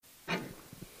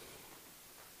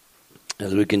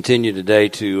As we continue today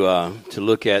to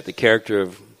look at the character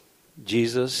of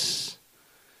Jesus,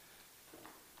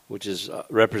 which is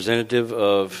representative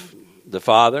of the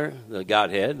Father, the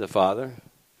Godhead, the Father,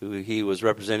 who he was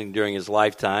representing during his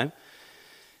lifetime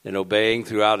and obeying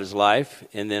throughout his life,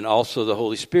 and then also the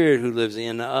Holy Spirit who lives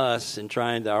in us, and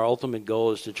our ultimate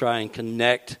goal is to try and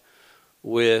connect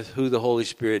with who the Holy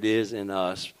Spirit is in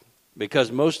us.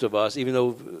 Because most of us, even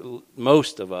though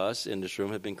most of us in this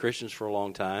room have been Christians for a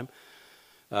long time,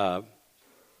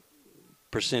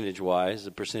 percentage-wise,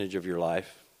 the percentage of your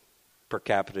life, per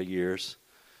capita years,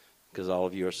 because all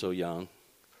of you are so young.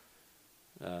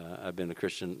 I've been a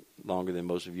Christian longer than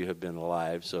most of you have been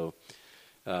alive, so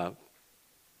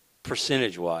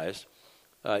percentage-wise,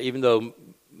 even though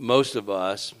most of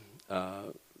us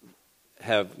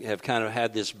have kind of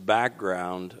had this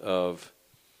background of,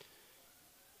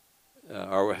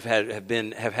 or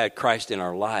have had Christ in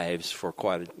our lives for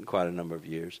quite a number of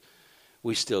years,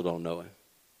 we still don't know him.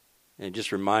 And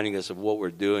just reminding us of what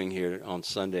we're doing here on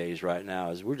Sundays right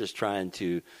now is we're just trying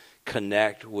to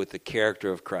connect with the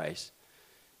character of Christ.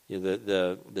 You know,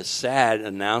 the sad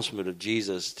announcement of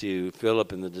Jesus to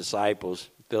Philip and the disciples,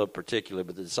 Philip particularly,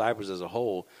 but the disciples as a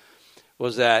whole,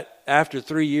 was that after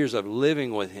 3 years of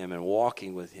living with him and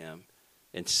walking with him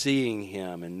and seeing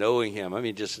him and knowing him, I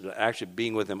mean, just actually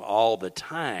being with him all the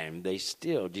time, they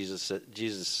still, Jesus'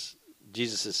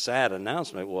 sad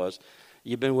announcement was,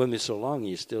 you've been with me so long,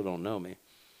 you still don't know me.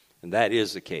 And that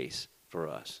is the case for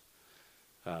us.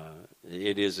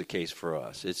 It is the case for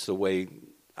us. It's the way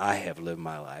I have lived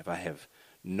my life. I have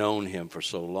known him for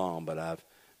so long, but I've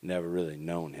never really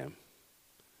known him.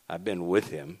 I've been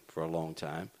with him for a long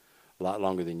time, a lot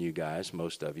longer than you guys,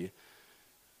 most of you.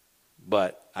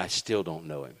 But I still don't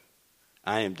know him.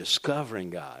 I am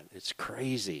discovering God. It's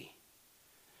crazy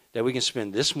that we can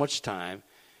spend this much time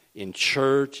in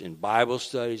church, in Bible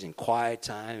studies, in quiet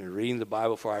time, and reading the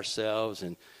Bible for ourselves,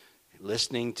 and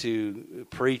listening to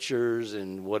preachers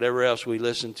and whatever else we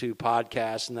listen to,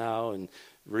 podcasts now, and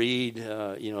read,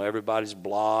 everybody's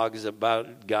blogs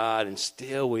about God, and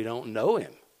still we don't know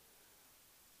him.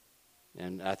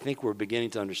 And I think we're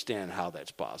beginning to understand how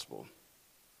that's possible.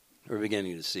 We're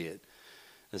beginning to see it.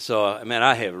 And so,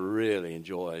 I have really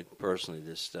enjoyed personally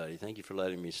this study. Thank you for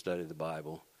letting me study the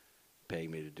Bible, paying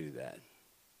me to do that,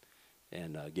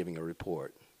 and giving a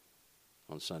report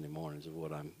on Sunday mornings of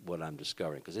what I'm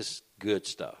discovering, because this is good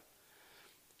stuff.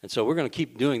 And so we're going to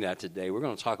keep doing that today. We're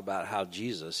going to talk about how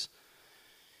Jesus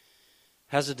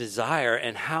has a desire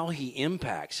and how he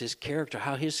impacts his character,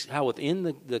 how within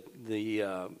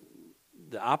the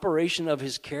operation of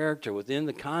his character, within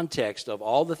the context of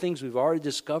all the things we've already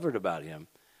discovered about him,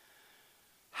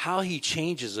 how he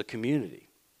changes a community.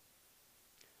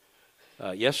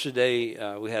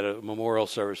 Yesterday, we had a memorial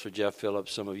service for Jeff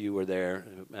Phillips. Some of you were there,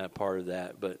 part of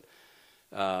that. But,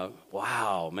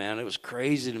 wow, man, it was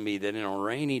crazy to me that in a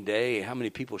rainy day, how many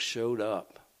people showed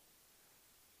up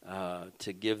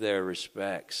to give their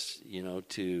respects,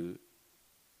 to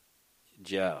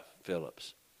Jeff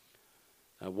Phillips.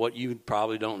 What you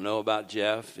probably don't know about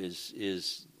Jeff is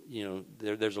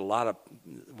there's a lot of,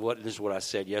 this is what I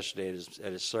said yesterday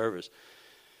at his service.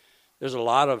 There's a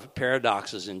lot of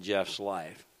paradoxes in Jeff's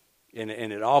life, and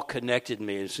it all connected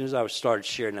me. As soon as I started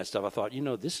sharing that stuff, I thought,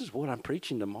 this is what I'm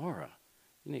preaching tomorrow.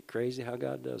 Isn't it crazy how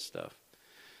God does stuff?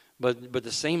 But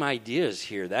the same idea is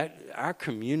here. That our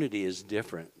community is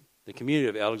different. The community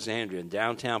of Alexandria, and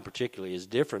downtown particularly, is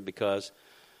different because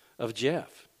of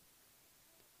Jeff.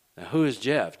 Now, who is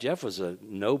Jeff? Jeff was a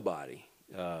nobody.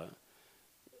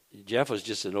 Jeff was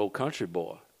just an old country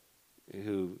boy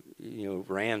who,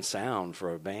 ran sound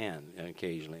for a band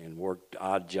occasionally and worked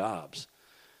odd jobs.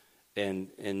 And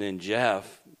then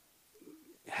Jeff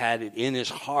had it in his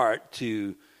heart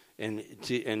and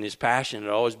his passion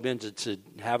had always been to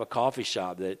have a coffee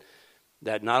shop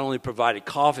that not only provided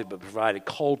coffee but provided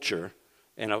culture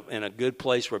and a good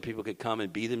place where people could come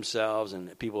and be themselves,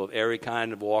 and people of every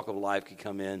kind of walk of life could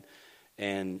come in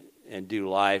and do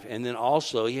life. And then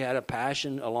also he had a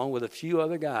passion, along with a few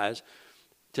other guys,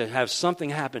 to have something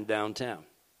happen downtown,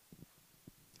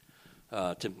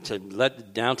 to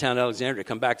let downtown Alexandria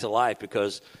come back to life,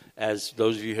 because as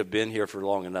those of you who have been here for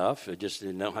long enough, it just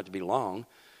didn't have to be long,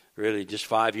 really just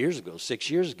 6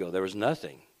 years ago, there was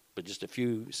nothing but just a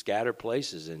few scattered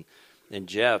places, and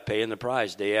Jeff paying the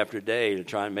price day after day to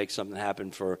try and make something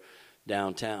happen for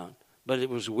downtown. But it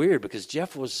was weird because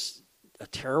Jeff was a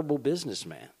terrible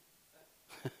businessman.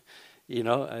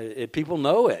 People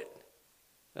know it.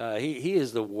 He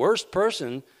is the worst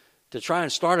person to try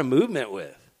and start a movement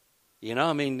with. If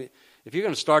you're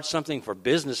going to start something for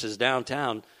businesses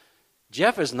downtown,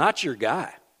 Jeff is not your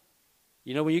guy.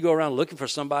 You know, when you go around looking for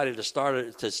somebody to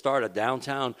start a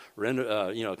downtown, kind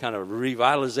of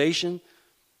revitalization,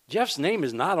 Jeff's name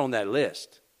is not on that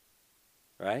list,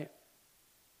 right?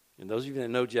 And those of you that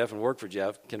know Jeff and work for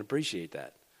Jeff can appreciate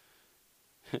that.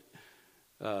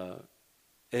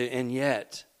 And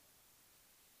yet,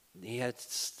 he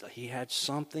had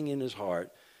something in his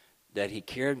heart that he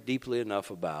cared deeply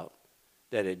enough about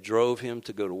that it drove him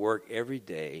to go to work every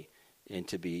day and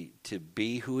to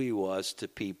be who he was to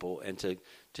people and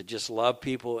to just love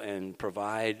people and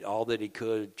provide all that he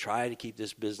could, try to keep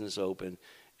this business open,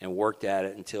 and worked at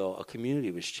it until a community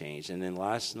was changed. And then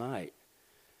last night,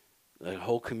 the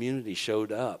whole community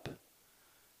showed up,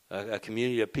 a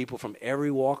community of people from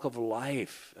every walk of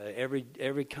life,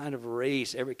 every kind of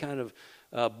race, every kind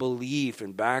of belief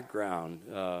and background.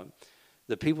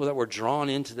 The people that were drawn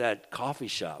into that coffee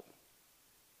shop,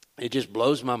 it just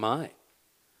blows my mind.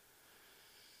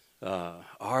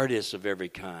 Artists of every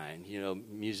kind,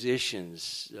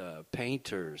 musicians,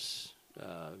 painters,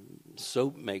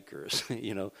 soap makers,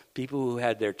 people who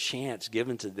had their chance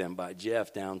given to them by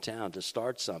Jeff downtown to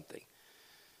start something.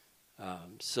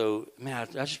 So, man,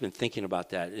 I've just been thinking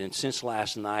about that. And since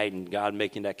last night and God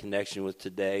making that connection with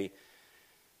today,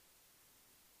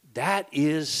 that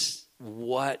is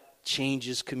what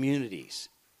changes communities.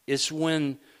 It's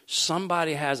when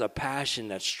somebody has a passion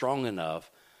that's strong enough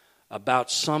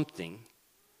about something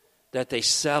that they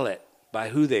sell it by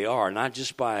who they are, not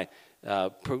just by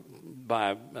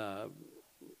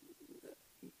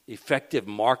effective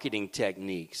marketing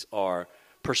techniques or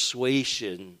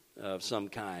persuasion of some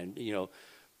kind,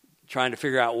 trying to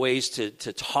figure out ways to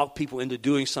talk people into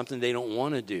doing something they don't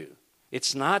want to do.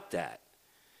 It's not that.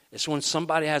 It's when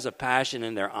somebody has a passion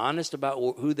and they're honest about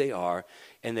who they are,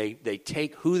 and they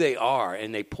take who they are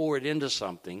and they pour it into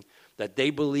something that they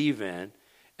believe in,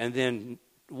 and then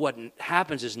what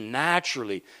happens is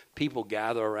naturally people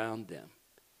gather around them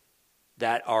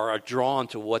that are drawn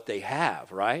to what they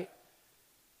have, right?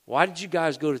 Why did you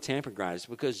guys go to Tampa Grind? It's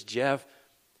because Jeff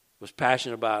was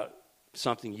passionate about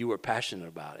something you were passionate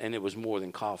about, and it was more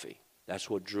than coffee. That's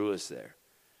what drew us there.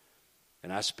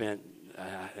 And I spent,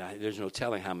 there's no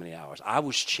telling how many hours. I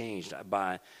was changed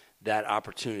by that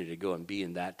opportunity to go and be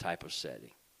in that type of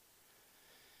setting.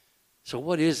 So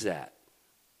what is that?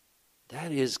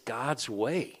 That is God's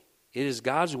way. It is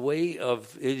God's way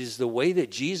it is the way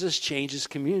that Jesus changes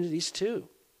communities too.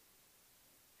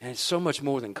 And it's so much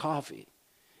more than coffee.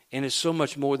 And it's so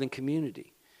much more than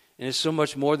community. And it's so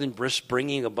much more than just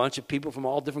bringing a bunch of people from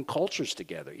all different cultures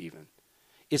together even.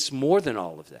 It's more than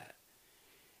all of that.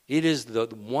 It is the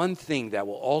one thing that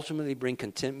will ultimately bring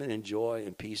contentment and joy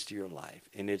and peace to your life.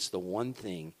 And it's the one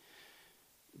thing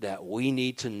that we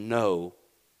need to know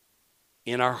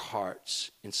in our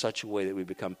hearts in such a way that we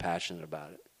become passionate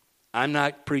about it. I'm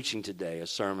not preaching today a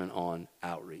sermon on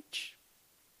outreach.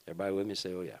 Everybody with me?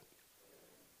 Say, oh yeah.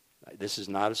 This is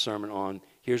not a sermon on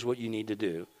here's what you need to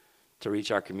do to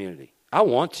reach our community. I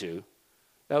want to.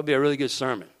 That would be a really good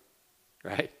sermon,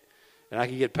 right? And I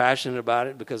can get passionate about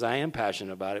it because I am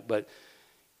passionate about it. But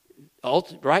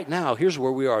right now, here's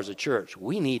where we are as a church.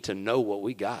 We need to know what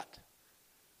we got.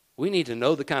 We need to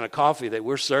know the kind of coffee that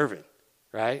we're serving,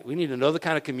 right? We need to know the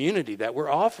kind of community that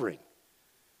we're offering.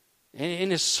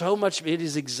 And it's so much, it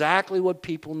is exactly what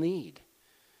people need.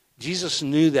 Jesus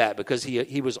knew that because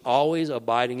he was always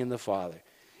abiding in the Father.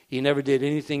 He never did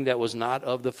anything that was not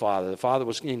of the Father. The Father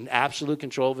was in absolute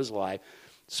control of his life.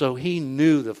 So he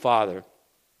knew the Father,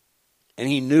 and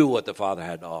he knew what the Father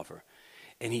had to offer.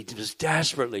 And he was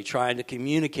desperately trying to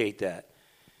communicate that.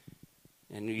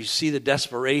 And you see the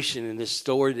desperation in this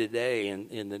story today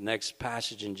in the next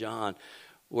passage in John,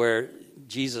 where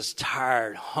Jesus,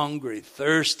 tired, hungry,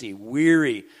 thirsty,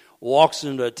 weary, walks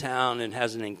into a town and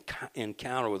has an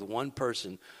encounter with one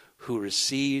person who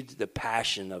received the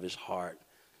passion of his heart,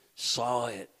 saw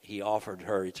it, he offered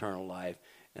her eternal life,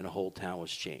 and the whole town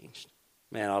was changed.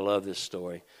 Man, I love this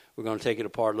story. We're going to take it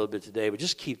apart a little bit today, but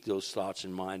just keep those thoughts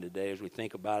in mind today as we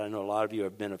think about it. I know a lot of you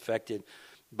have been affected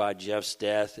by Jeff's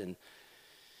death and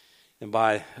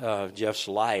by Jeff's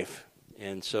life.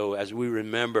 And so as we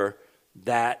remember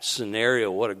that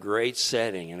scenario, what a great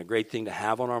setting and a great thing to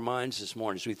have on our minds this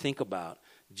morning as we think about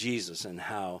Jesus and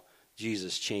how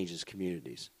Jesus changes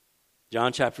communities.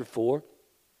 John chapter 4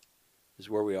 is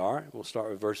where we are. We'll start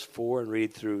with verse 4 and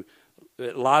read through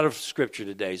a lot of scripture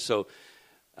today. So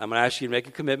I'm going to ask you to make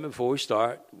a commitment before we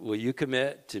start. Will you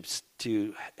commit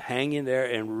to hang in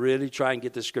there and really try and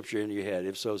get the scripture into your head?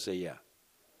 If so, say yeah.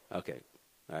 Okay.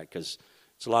 All right, because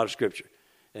it's a lot of scripture.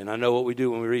 And I know what we do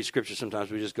when we read scripture.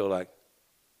 Sometimes we just go like,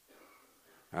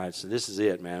 all right, so this is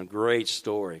it, man. Great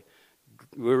story.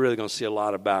 we're really going to see a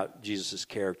lot about Jesus'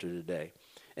 character today.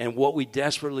 And what we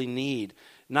desperately need,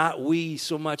 not we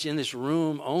so much in this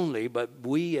room only, but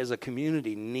we as a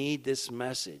community need this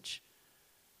message.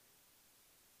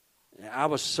 I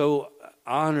was so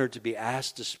honored to be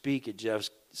asked to speak at Jeff's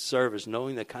service,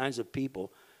 knowing the kinds of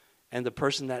people and the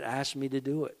person that asked me to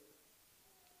do it,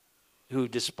 who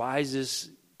despises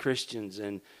Christians,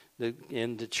 and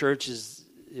the church is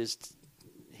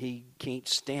he can't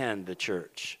stand the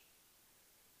church.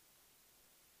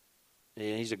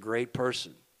 And he's a great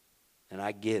person, and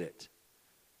I get it.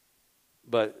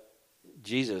 But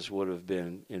Jesus would have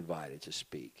been invited to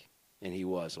speak, and he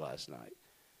was last night.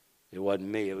 It wasn't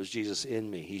me. It was Jesus in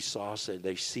me. He said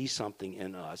they see something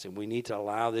in us, and we need to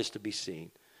allow this to be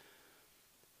seen,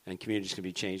 and communities can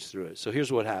be changed through it. So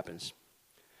here's what happens.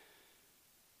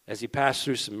 As he passed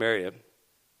through Samaria,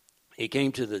 he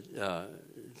came to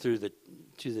the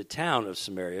town of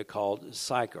Samaria called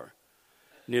Sychar,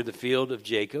 near the field of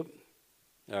Jacob,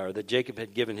 or that Jacob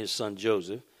had given his son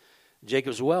Joseph.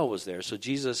 Jacob's well was there. So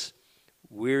Jesus,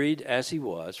 wearied as he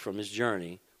was from his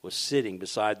journey, was sitting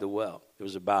beside the well. It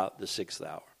was about the 6th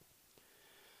hour.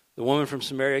 The woman from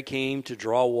Samaria came to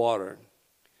draw water.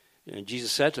 And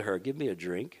Jesus said to her, "Give me a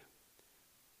drink."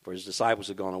 For his disciples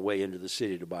had gone away into the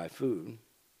city to buy food.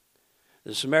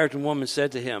 The Samaritan woman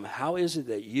said to him, "How is it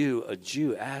that you, a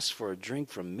Jew, ask for a drink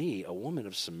from me, a woman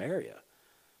of Samaria?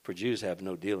 For Jews have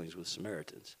no dealings with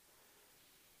Samaritans."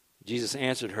 Jesus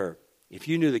answered her, "If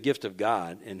you knew the gift of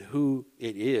God and who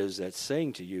it is that's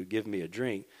saying to you, 'Give me a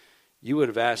drink,' you would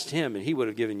have asked him, and he would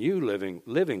have given you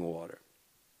living water."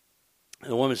 And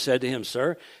the woman said to him,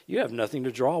 "Sir, you have nothing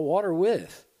to draw water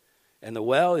with, and the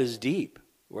well is deep.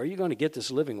 Where are you going to get this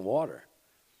living water?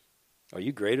 Are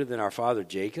you greater than our father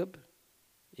Jacob?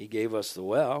 He gave us the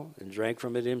well and drank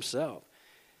from it himself,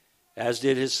 as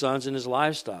did his sons and his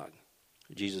livestock."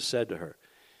 Jesus said to her,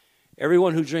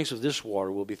 "Everyone who drinks of this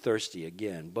water will be thirsty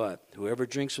again, but whoever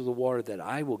drinks of the water that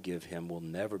I will give him will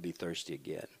never be thirsty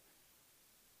again.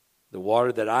 The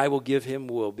water that I will give him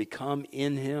will become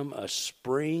in him a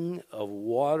spring of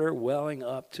water welling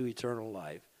up to eternal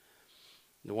life."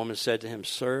 The woman said to him,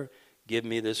 "Sir, give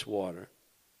me this water,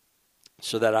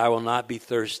 so that I will not be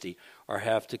thirsty or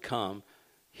have to come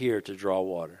here to draw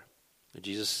water." And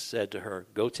Jesus said to her,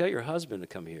 "Go tell your husband to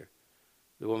come here."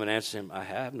 The woman answered him, "I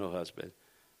have no husband."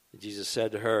 And Jesus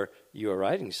said to her, "You are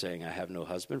right in saying, 'I have no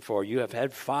husband,' for you have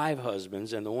had 5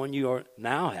 husbands, and the one you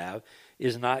now have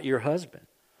is not your husband.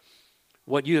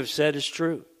 What you have said is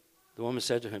true." The woman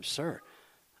said to him, "Sir,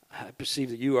 I perceive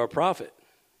that you are a prophet.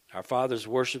 Our fathers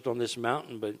worshipped on this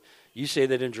mountain, but you say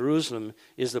that in Jerusalem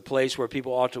is the place where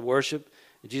people ought to worship."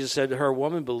 And Jesus said to her,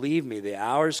 "Woman, believe me, the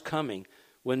hour is coming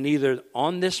when neither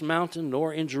on this mountain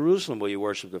nor in Jerusalem will you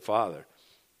worship the Father.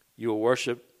 You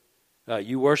worship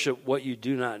what you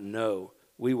do not know.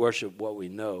 We worship what we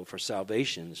know, for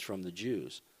salvation is from the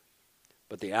Jews.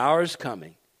 But the hour is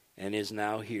coming, and is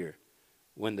now here,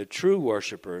 when the true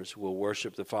worshipers will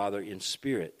worship the Father in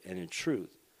spirit and in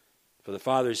truth. For the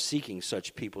Father is seeking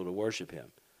such people to worship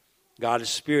him. God is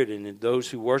spirit, and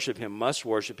those who worship him must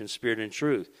worship in spirit and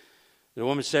truth." The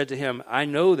woman said to him, "I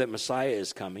know that Messiah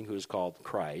is coming, who is called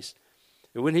Christ.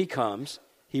 And when he comes,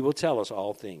 he will tell us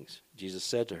all things." Jesus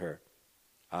said to her,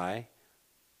 "I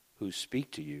who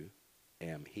speak to you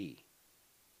am he."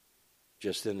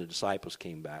 Just then the disciples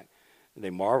came back, and they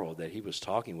marveled that he was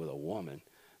talking with a woman.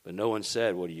 But no one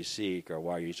said, "What do you seek?" or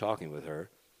 "Why are you talking with her?"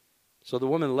 So the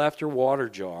woman left her water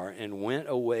jar and went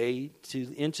away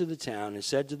into the town and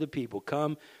said to the people,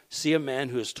 "Come, see a man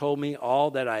who has told me all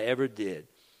that I ever did.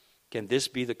 Can this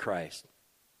be the Christ?"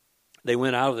 They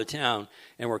went out of the town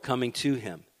and were coming to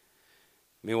him.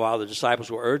 Meanwhile, the disciples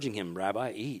were urging him,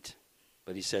 "Rabbi, eat."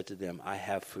 But he said to them, "I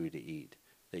have food to eat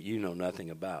that you know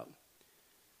nothing about."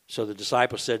 So the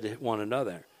disciples said to one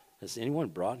another, "Has anyone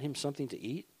brought him something to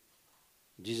eat?"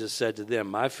 Jesus said to them,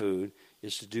 "My food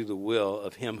is to do the will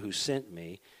of him who sent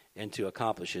me and to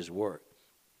accomplish his work.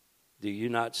 Do you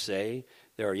not say,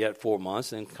 'There are yet 4 months,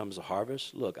 then comes the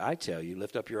harvest'? Look, I tell you,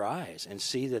 lift up your eyes and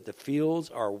see that the fields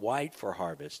are white for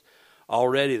harvest.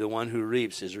 Already the one who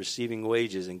reaps is receiving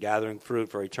wages and gathering fruit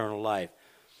for eternal life,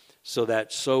 so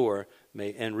that sower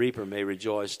and reaper may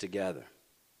rejoice together.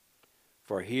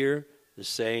 For here the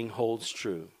saying holds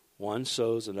true, one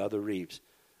sows, another reaps.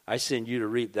 I send you to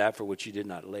reap that for which you did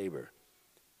not labor.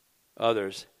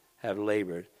 Others have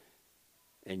labored,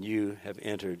 and you have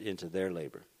entered into their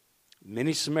labor."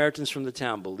 Many Samaritans from the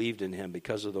town believed in him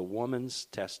because of the woman's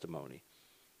testimony.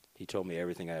 "He told me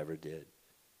everything I ever did."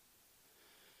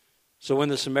 So when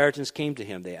the Samaritans came to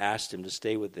him, they asked him to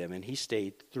stay with them, and he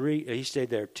stayed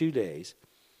there 2 days.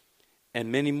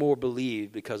 and many more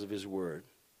believed because of his word.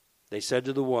 They said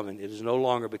to the woman, it is no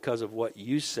longer because of what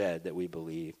you said that we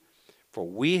believe, for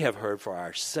we have heard for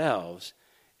ourselves,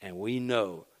 and we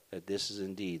know that this is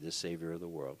indeed the Savior of the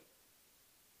world.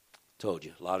 Told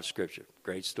you, a lot of scripture.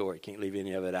 Great story. Can't leave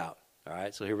any of it out. All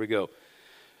right, so here we go.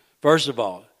 First of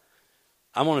all,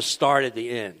 I want to start at the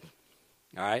end.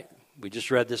 All right, we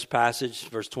just read this passage,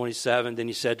 verse 27. Then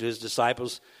he said to his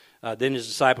disciples, then his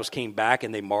disciples came back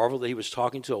and they marveled that he was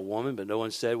talking to a woman, but no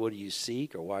one said, what do you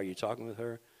seek, or why are you talking with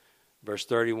her? Verse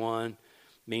 31,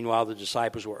 meanwhile the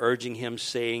disciples were urging him,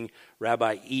 saying,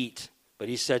 Rabbi, eat. But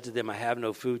he said to them, I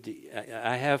have food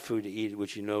to eat,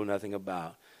 which you know nothing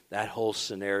about. That whole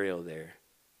scenario there.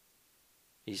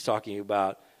 He's talking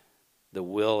about the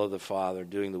will of the Father,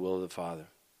 doing the will of the Father.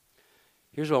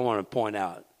 Here's what I want to point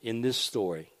out in this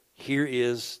story. Here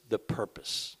is the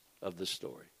purpose of the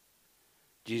story.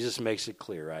 Jesus makes it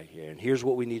clear right here. And here's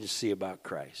what we need to see about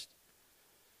Christ.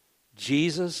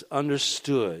 Jesus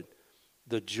understood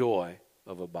the joy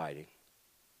of abiding.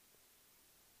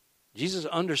 Jesus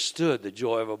understood the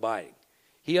joy of abiding.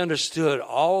 He understood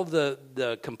all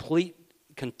the complete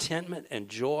contentment and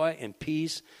joy and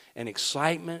peace and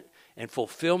excitement and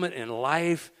fulfillment in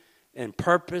life and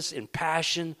purpose and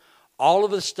passion, all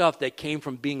of the stuff that came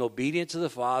from being obedient to the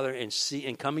Father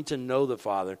and coming to know the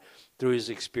Father through his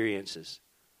experiences.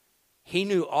 He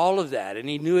knew all of that, and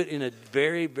he knew it in a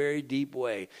very, very deep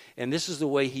way. And this is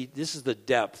the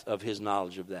depth of his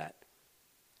knowledge of that.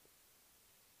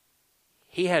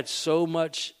 He had so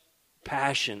much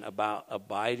passion about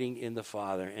abiding in the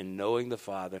Father and knowing the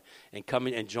Father and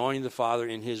coming and joining the Father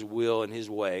in his will and his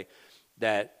way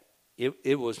that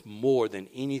it was more than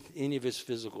any of his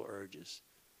physical urges.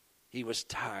 He was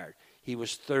tired. He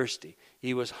was thirsty.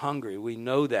 He was hungry. We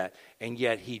know that. And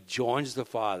yet he joins the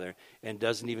Father and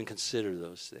doesn't even consider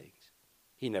those things.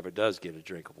 He never does get a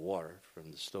drink of water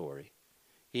from the story.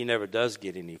 He never does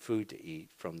get any food to eat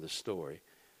from the story.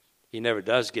 He never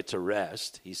does get to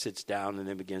rest. He sits down and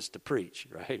then begins to preach,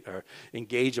 right? Or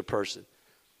engage a person.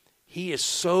 He is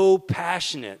so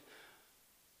passionate.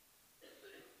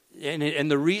 And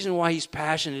the reason why he's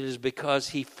passionate is because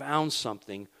he found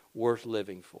something worth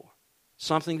living for.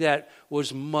 Something that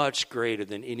was much greater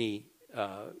than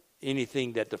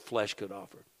anything that the flesh could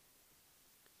offer.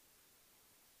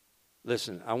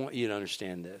 Listen, I want you to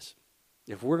understand this.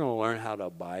 If we're going to learn how to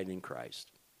abide in Christ,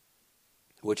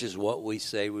 which is what we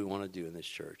say we want to do in this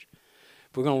church,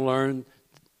 if we're going to learn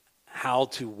how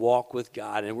to walk with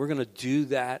God, and we're going to do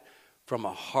that from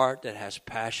a heart that has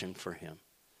passion for him,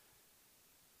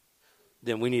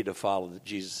 then we need to follow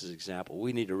Jesus' example.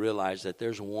 We need to realize that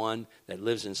there's one that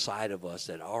lives inside of us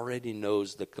that already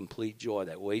knows the complete joy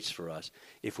that waits for us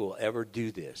if we'll ever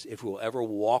do this, if we'll ever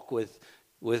walk with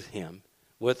him,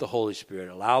 with the Holy Spirit,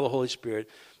 allow the Holy Spirit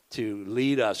to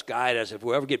lead us, guide us. If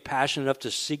we ever get passionate enough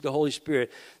to seek the Holy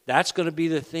Spirit, that's going to be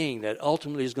the thing that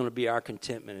ultimately is going to be our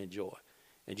contentment and joy.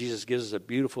 And Jesus gives us a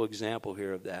beautiful example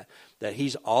here of that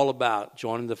he's all about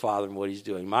joining the Father in what he's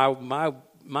doing.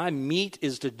 My meat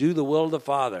is to do the will of the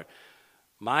Father.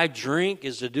 My drink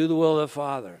is to do the will of the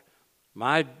Father.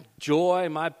 My joy,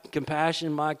 my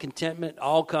compassion, my contentment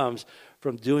all comes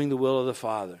from doing the will of the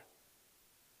Father.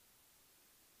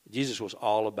 Jesus was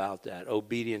all about that,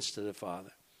 obedience to the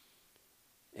Father.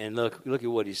 And look at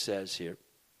what he says here.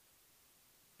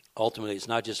 Ultimately, it's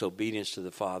not just obedience to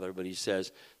the Father, but he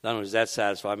says, not only does that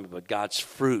satisfy me, but God's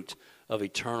fruit of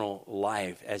eternal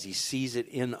life as he sees it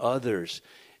in others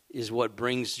is what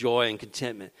brings joy and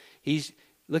contentment.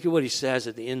 Look at what he says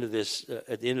at the end of this,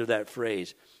 at the end of that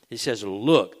phrase. He says,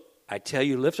 look, I tell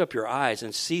you, lift up your eyes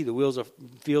and see the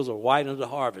fields are white unto the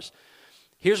harvest.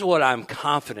 Here's what I'm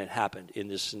confident happened in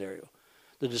this scenario.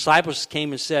 The disciples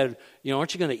came and said,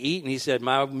 aren't you going to eat? And he said,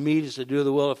 my meat is to do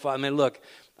the will of the Father. I mean, look,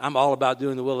 I'm all about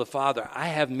doing the will of the Father. I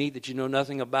have meat that you know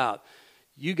nothing about.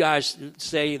 You guys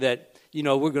say that,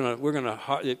 we're gonna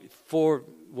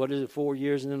 4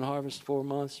 years and then the harvest? 4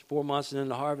 months? 4 months and then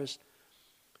the harvest?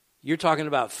 You're talking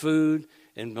about food,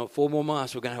 and 4 more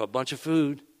months we're going to have a bunch of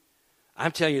food.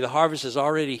 I'm telling you, the harvest is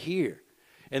already here,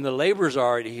 and the laborers are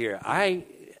already here. I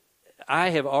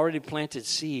have already planted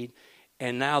seed,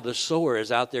 and now the sower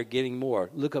is out there getting more.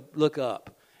 Look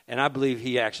up. And I believe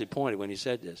he actually pointed when he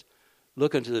said this.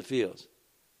 Look into the fields.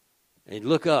 And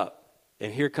look up,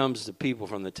 and here comes the people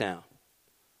from the town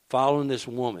following this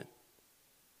woman.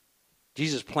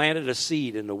 Jesus planted a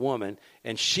seed in the woman,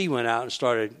 and she went out and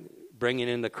started bringing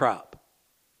in the crop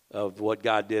of what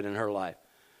God did in her life.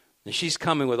 And she's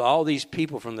coming with all these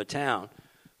people from the town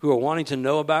who are wanting to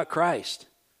know about Christ.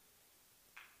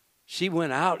 She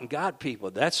went out and got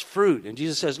people. That's fruit. And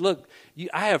Jesus says, look,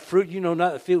 I have fruit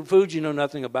food you know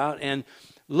nothing about. And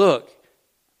look,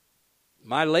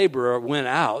 my laborer went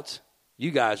out.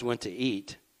 You guys went to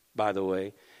eat, by the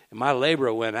way. And my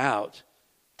laborer went out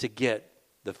to get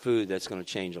the food that's going to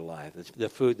change a life, the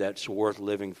food that's worth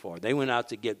living for. They went out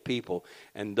to get people,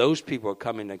 and those people are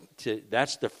coming to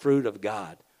that's the fruit of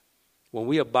God. When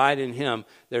we abide in him,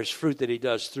 there's fruit that he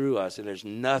does through us, and there's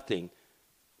nothing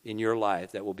in your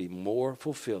life that will be more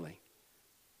fulfilling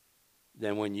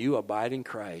than when you abide in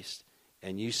Christ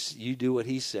and you do what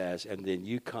he says, and then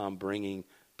you come bringing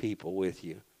people with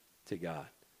you to God.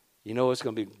 You know what's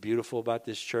going to be beautiful about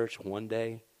this church one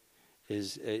day?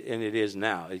 And it is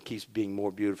now. It keeps being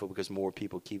more beautiful because more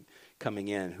people keep coming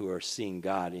in who are seeing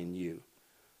God in you.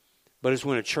 But it's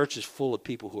when a church is full of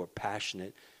people who are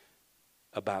passionate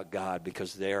about God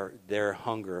because their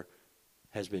hunger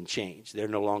has been changed. They're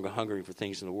no longer hungering for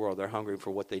things in the world. They're hungering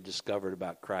for what they discovered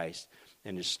about Christ,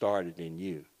 and it started in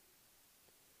you.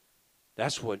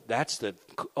 That's the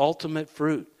ultimate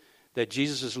fruit that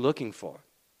Jesus is looking for.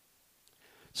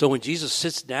 So when Jesus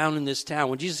sits down in this town,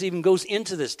 when Jesus even goes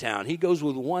into this town, he goes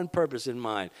with one purpose in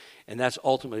mind, and that's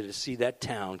ultimately to see that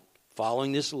town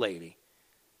following this lady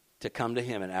to come to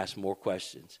him and ask more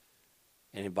questions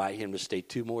and invite him to stay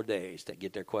 2 more days to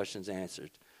get their questions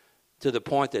answered, to the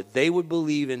point that they would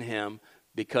believe in him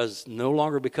no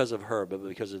longer because of her, but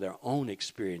because of their own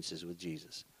experiences with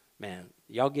Jesus. Man,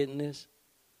 y'all getting this?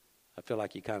 I feel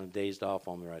like you kind of dazed off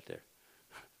on me right there,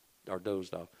 or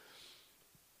dozed off.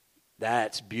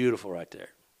 That's beautiful right there.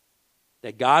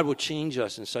 That God will change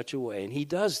us in such a way, and he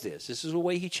does this. This is the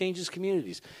way he changes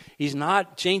communities. He's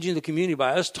not changing the community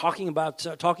by us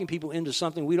talking people into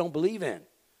something we don't believe in.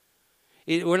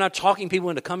 We're not talking people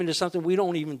into coming to something we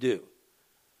don't even do.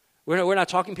 We're not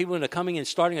talking people into coming and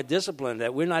starting a discipline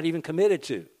that we're not even committed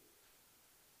to.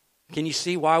 Can you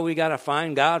see why we got to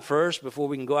find God first before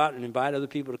we can go out and invite other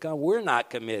people to come? We're not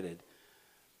committed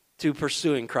to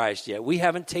pursuing Christ yet. We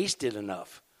haven't tasted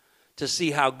enough to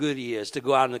see how good he is, to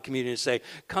go out in the community and say,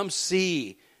 come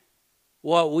see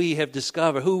what we have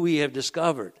discovered, who we have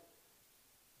discovered.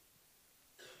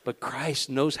 But Christ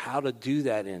knows how to do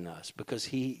that in us because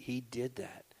he did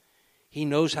that. He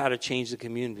knows how to change the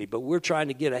community, but we're trying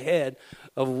to get ahead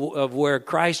of where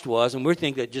Christ was, and we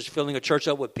think that just filling a church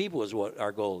up with people is what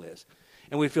our goal is.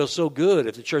 And we feel so good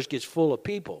if the church gets full of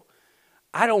people.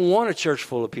 I don't want a church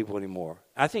full of people anymore.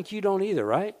 I think you don't either,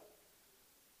 right?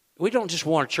 We don't just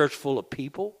want a church full of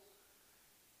people.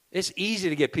 It's easy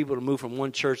to get people to move from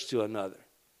one church to another.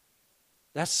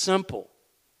 That's simple.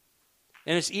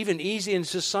 And it's even easy, and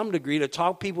to some degree, to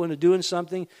talk people into doing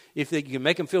something if you can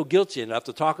make them feel guilty enough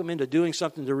to talk them into doing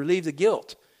something to relieve the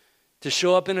guilt, to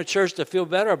show up in a church to feel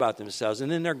better about themselves,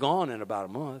 and then they're gone in about a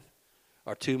month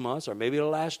or 2 months, or maybe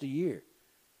it'll last a year.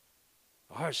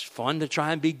 Or it's fun to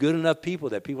try and be good enough people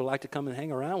that people like to come and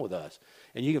hang around with us,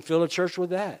 and you can fill a church with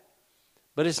that.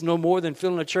 But it's no more than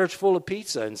filling a church full of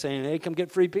pizza and saying, hey, come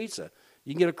get free pizza.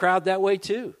 You can get a crowd that way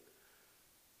too.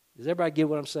 Does everybody get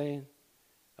what I'm saying?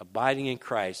 Abiding in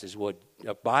Christ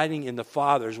abiding in the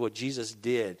Father is what Jesus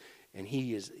did, and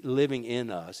he is living in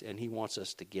us, and he wants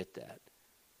us to get that.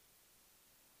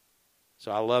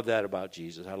 So I love that about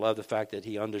Jesus. I love the fact that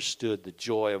he understood the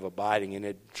joy of abiding, and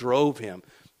it drove him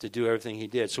to do everything he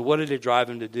did. So what did it drive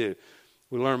him to do?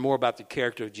 We learn more about the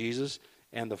character of Jesus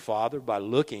and the Father by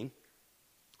looking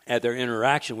at their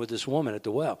interaction with this woman at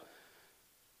the well.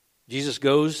 Jesus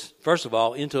goes, first of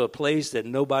all, into a place that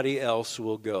nobody else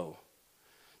will go.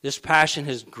 This passion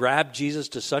has grabbed Jesus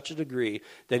to such a degree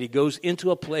that he goes into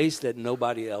a place that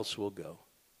nobody else will go.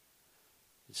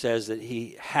 It says that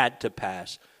he had to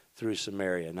pass through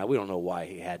Samaria. Now, we don't know why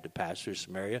he had to pass through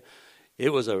Samaria. It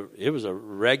was a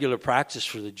regular practice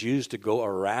for the Jews to go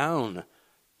around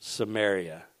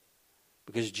Samaria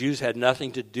because Jews had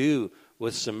nothing to do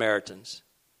with Samaritans.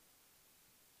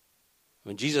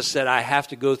 When Jesus said, I have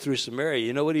to go through Samaria,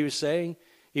 you know what he was saying?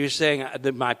 He was saying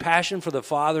that my passion for the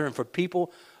Father and for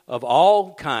people of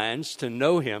all kinds to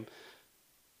know him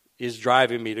is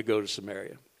driving me to go to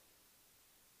Samaria.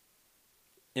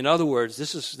 In other words,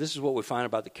 this is what we find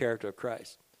about the character of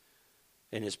Christ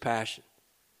and his passion.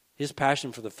 His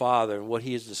passion for the Father and what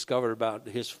he has discovered about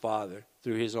his Father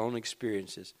through his own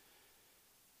experiences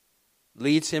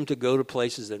leads him to go to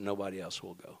places that nobody else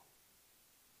will go.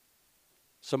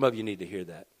 Some of you need to hear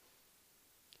that.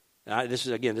 Now, this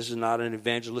is not an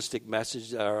evangelistic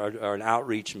message or an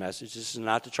outreach message. This is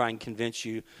not to try and convince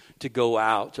you to go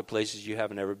out to places you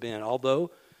haven't ever been. Although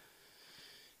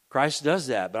Christ does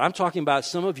that. But I'm talking about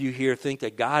some of you here think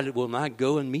that God will not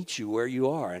go and meet you where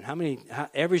you are. And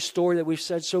every story that we've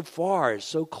said so far is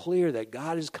so clear that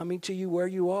God is coming to you where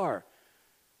you are.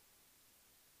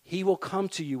 He will come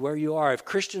to you where you are. If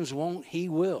Christians won't, He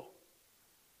will.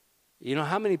 You know,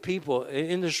 how many people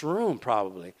in this room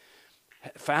probably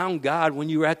found God when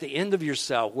you were at the end of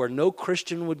yourself where no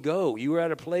Christian would go? You were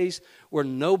at a place where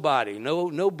nobody,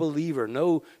 no believer,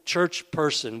 no church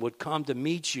person would come to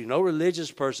meet you. No religious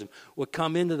person would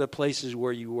come into the places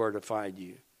where you were to find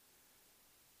you.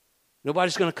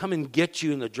 Nobody's going to come and get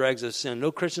you in the dregs of sin.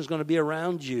 No Christian's going to be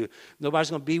around you.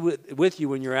 Nobody's going to be with you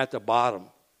when you're at the bottom.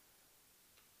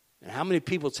 And how many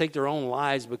people take their own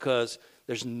lives because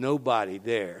there's nobody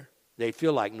there? They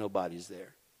feel like nobody's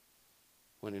there.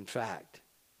 When in fact,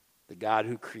 the God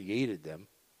who created them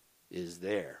is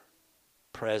there,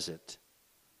 present.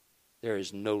 There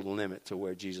is no limit to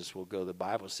where Jesus will go. The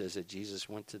Bible says that Jesus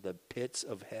went to the pits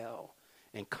of hell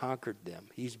and conquered them.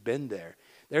 He's been there.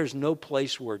 There's no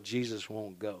place where Jesus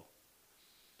won't go.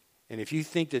 And if you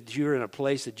think that you're in a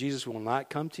place that Jesus will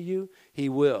not come to you, He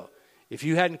will. If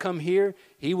you hadn't come here,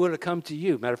 He would have come to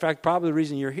you. Matter of fact, probably the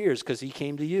reason you're here is because He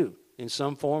came to you in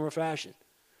some form or fashion.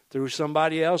 Through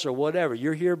somebody else or whatever.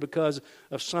 You're here because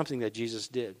of something that Jesus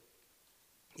did.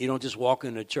 You don't just walk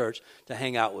into church to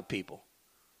hang out with people.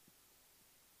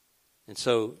 And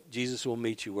so Jesus will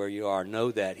meet you where you are.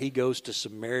 Know that. He goes to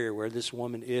Samaria where this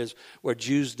woman is, where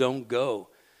Jews don't go.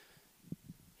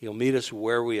 He'll meet us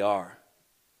where we are.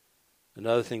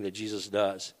 Another thing that Jesus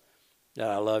does that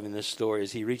I love in this story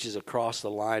is He reaches across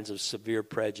the lines of severe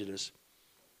prejudice.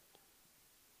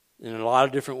 In a lot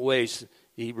of different ways,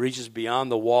 He reaches beyond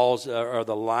the walls or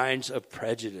the lines of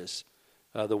prejudice.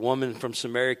 The woman from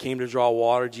Samaria came to draw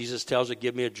water. Jesus tells her,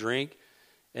 "Give me a drink."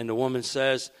 And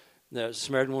the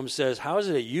Samaritan woman says, "How is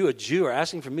it that you, a Jew, are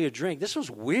asking for me a drink?" This was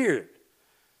weird.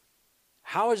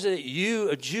 How is it that you,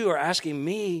 a Jew, are asking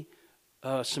me,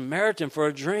 a Samaritan, for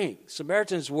a drink?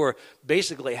 Samaritans were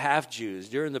basically half Jews.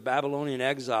 During the Babylonian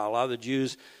exile, a lot of the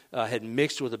Jews had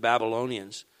mixed with the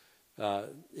Babylonians.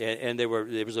 And there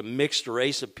was a mixed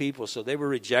race of people, so they were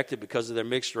rejected because of their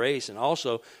mixed race. And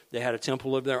also, they had a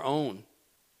temple of their own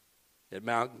at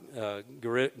Mount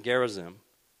Gerizim.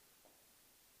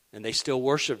 And they still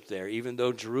worshiped there, even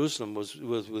though Jerusalem was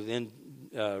within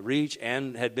reach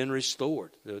and had been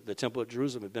restored. The temple of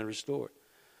Jerusalem had been restored.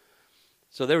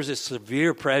 So there was this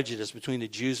severe prejudice between the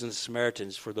Jews and the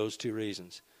Samaritans for those two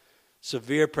reasons.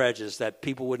 Severe prejudice that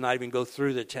people would not even go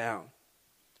through the town.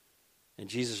 And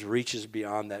Jesus reaches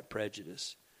beyond that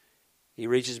prejudice. He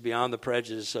reaches beyond the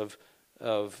prejudice of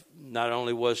not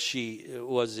only was she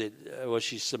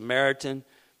Samaritan,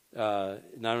 not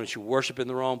only she worshiped in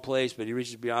the wrong place, but He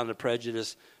reaches beyond the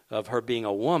prejudice of her being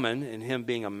a woman and him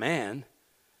being a man.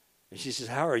 And she says,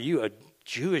 "How are you, a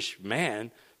Jewish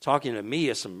man, talking to me,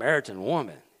 a Samaritan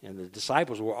woman?" And the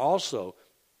disciples were also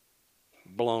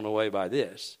blown away by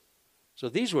this. So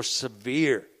these were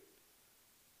severe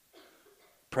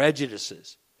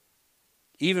prejudices,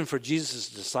 even for Jesus'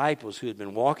 disciples who had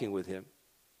been walking with Him.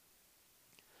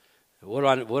 What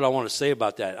I want to say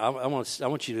about that, I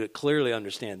want you to clearly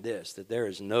understand this, that there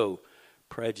is no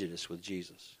prejudice with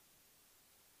Jesus.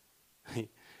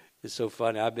 It's so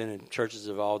funny. I've been in churches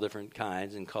of all different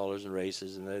kinds and colors and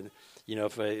races, and then,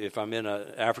 if I'm in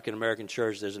an African American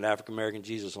church, there's an African American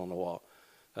Jesus on the wall.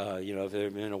 If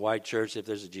I'm in a white church, if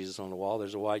there's a Jesus on the wall,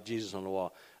 there's a white Jesus on the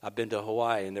wall. I've been to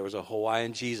Hawaii, and there was a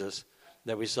Hawaiian Jesus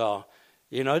that we saw.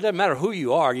 It doesn't matter who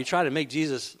you are. You try to make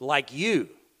Jesus like you.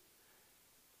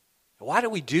 Why do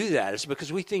we do that? It's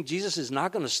because we think Jesus is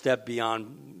not going to step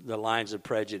beyond the lines of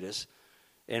prejudice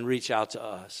and reach out to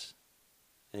us.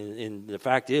 And the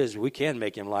fact is, we can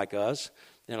make Him like us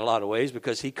in a lot of ways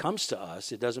because He comes to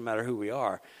us. It doesn't matter who we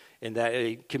are. And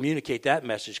that communicate that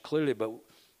message clearly,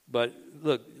 But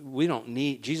look,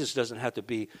 Jesus doesn't have to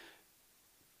be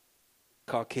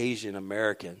Caucasian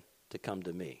American to come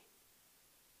to me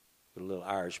with a little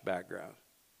Irish background.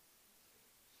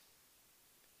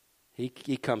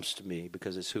 He comes to me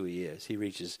because it's who He is. He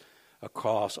reaches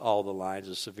across all the lines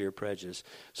of severe prejudice.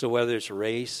 So whether it's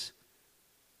race,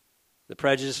 the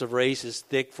prejudice of race is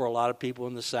thick for a lot of people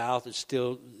in the South. It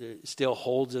still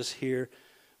holds us here.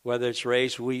 Whether it's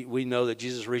race, we know that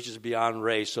Jesus reaches beyond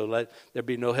race. So let there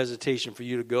be no hesitation for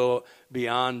you to go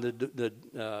beyond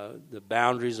the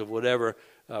boundaries of whatever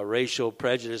racial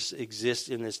prejudice exists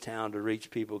in this town to reach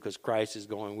people, because Christ is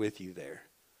going with you there.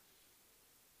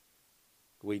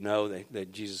 We know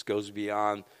that Jesus goes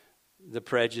beyond the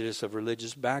prejudice of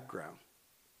religious background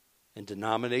and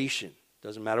denomination.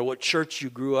 Doesn't matter what church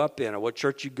you grew up in or what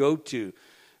church you go to.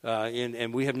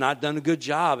 And we have not done a good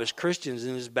job as Christians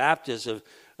and as Baptists of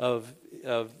of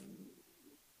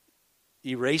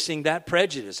erasing that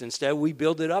prejudice. Instead, we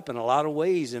build it up in a lot of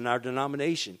ways in our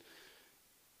denomination.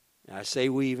 And I say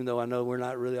we, even though I know we're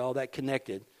not really all that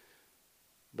connected.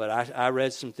 But I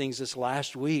read some things this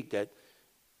last week that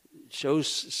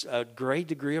shows a great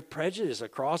degree of prejudice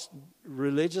across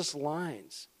religious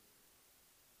lines.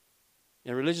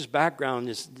 And religious background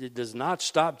does not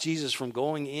stop Jesus from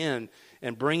going in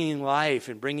and bringing life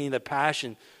and bringing the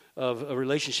passion of a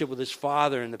relationship with his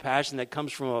Father and the passion that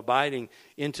comes from abiding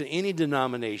into any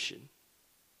denomination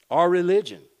or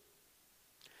religion.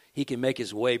 He can make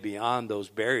his way beyond those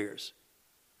barriers.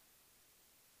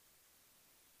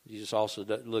 Jesus also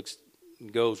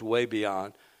goes way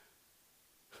beyond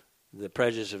the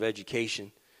prejudice of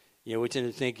education. You know, we tend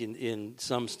to think in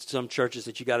some churches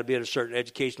that you got to be at a certain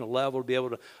educational level to be able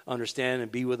to understand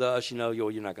and be with us. You know,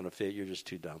 you're not going to fit. You're just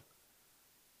too dumb.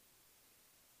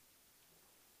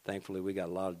 Thankfully, we got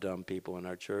a lot of dumb people in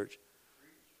our church.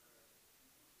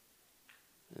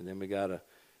 And then we got a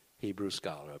Hebrew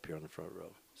scholar up here on the front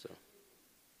row. So,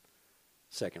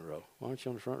 second row. Why aren't you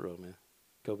on the front row, man?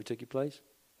 Kobe took your place?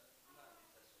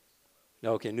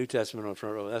 Okay, New Testament on the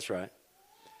front row. That's right.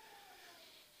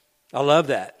 I love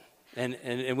that.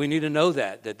 And we need to know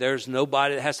that there's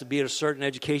nobody that has to be at a certain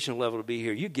educational level to be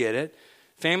here. You get it.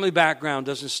 Family background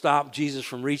doesn't stop Jesus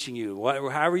from reaching you.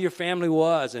 However your family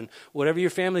was and whatever your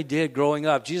family did growing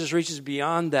up, Jesus reaches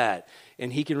beyond that,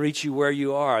 and he can reach you where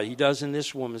you are. He does in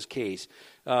this woman's case.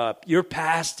 Your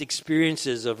past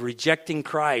experiences of rejecting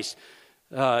Christ,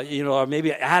 or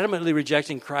maybe adamantly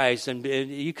rejecting Christ, and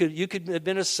you could have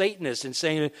been a Satanist and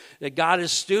saying that God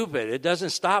is stupid. It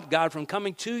doesn't stop God from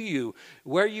coming to you.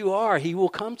 Where you are, he will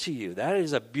come to you. That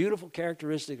is a beautiful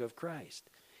characteristic of Christ.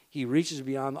 He reaches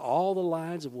beyond all the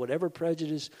lines of whatever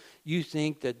prejudice you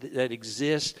think that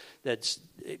exists. That's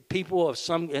people of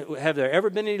some. Have there ever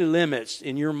been any limits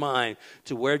in your mind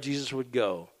to where Jesus would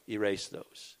go? Erase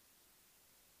those.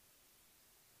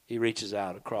 He reaches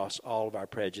out across all of our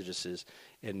prejudices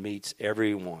and meets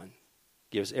everyone,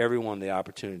 gives everyone the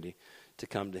opportunity to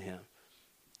come to him.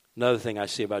 Another thing I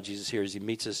see about Jesus here is he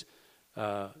meets us.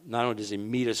 Not only does he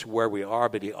meet us where we are,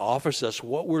 but he offers us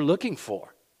what we're looking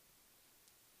for.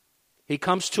 He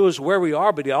comes to us where we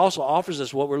are, but he also offers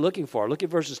us what we're looking for. Look at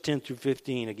verses 10 through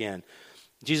 15 again.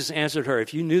 Jesus answered her,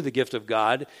 "If you knew the gift of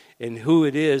God and who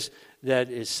it is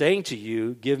that is saying to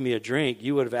you, 'Give me a drink,'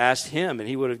 you would have asked him, and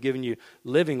he would have given you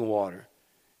living water."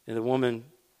 And the woman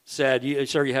said,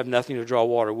 "Sir, you have nothing to draw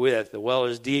water with. The well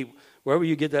is deep. Where will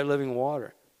you get that living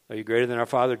water? Are you greater than our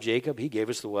father Jacob? He gave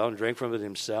us the well and drank from it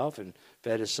himself and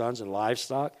fed his sons and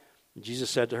livestock." And Jesus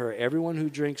said to her, "Everyone who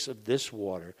drinks of this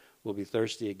water will be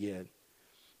thirsty again.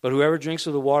 But whoever drinks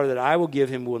of the water that I will give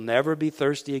him will never be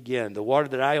thirsty again. The water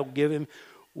that I will give him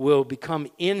will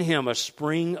become in him a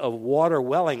spring of water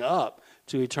welling up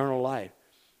to eternal life."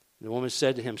 The woman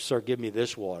said to him, "Sir, give me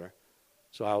this water,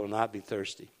 so I will not be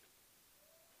thirsty,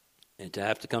 and to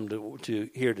have to come to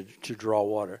here to draw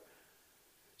water."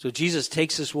 So Jesus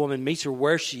takes this woman, meets her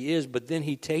where she is, but then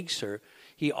he takes her,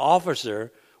 he offers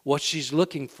her what she's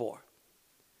looking for.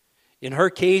 In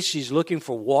her case, she's looking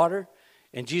for water.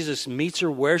 And Jesus meets her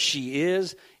where she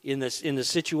is in the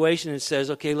situation and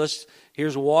says, "Okay,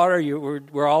 here's water.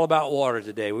 We're all about water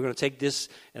today. We're going to take this,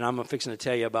 and I'm fixing to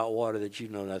tell you about water that you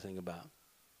know nothing about."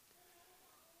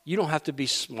 You don't have to be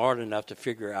smart enough to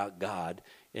figure out God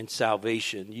and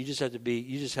salvation. You just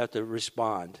have to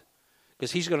respond,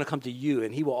 because he's going to come to you,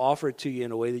 and he will offer it to you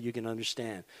in a way that you can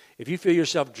understand. If you feel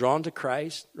yourself drawn to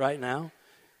Christ right now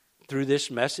through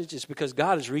this message, it's because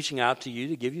God is reaching out to you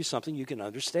to give you something you can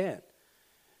understand.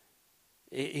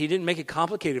 He didn't make it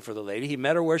complicated for the lady. He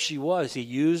met her where she was. He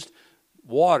used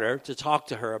water to talk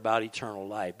to her about eternal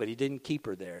life, but he didn't keep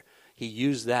her there. He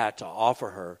used that to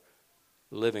offer her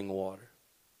living water.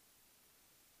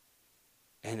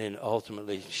 And then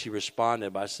ultimately she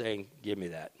responded by saying, "Give me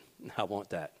that. I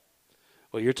want that.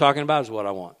 What you're talking about is what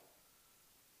I want."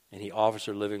 And he offers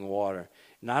her living water.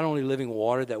 Not only living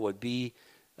water that would be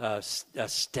a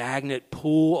stagnant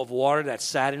pool of water that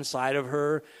sat inside of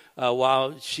her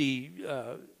while she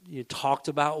talked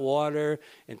about water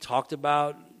and talked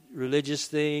about religious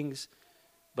things,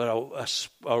 but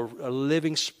a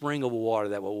living spring of water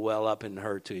that will well up in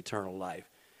her to eternal life.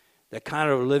 That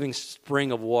kind of living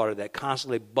spring of water that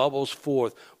constantly bubbles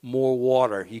forth more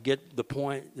water. You get the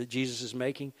point that Jesus is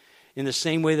making? In the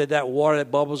same way that water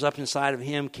that bubbles up inside of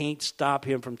him can't stop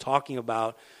him from talking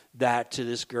about that to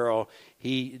this girl,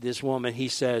 this woman, he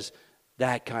says,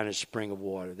 that kind of spring of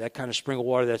water,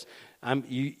 that's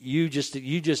you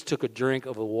just took a drink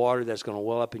of a water that's going to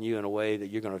well up in you in a way that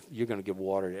you're going to give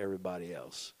water to everybody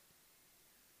else.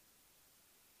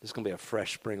 There's going to be a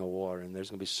fresh spring of water, and there's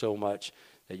going to be so much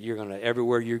that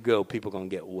everywhere you go, people are going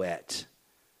to get wet.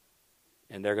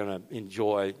 And they're going to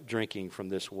enjoy drinking from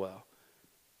this well.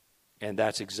 And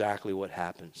that's exactly what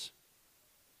happens.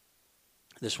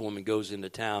 This woman goes into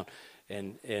town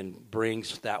and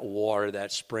brings that water,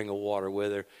 that spring of water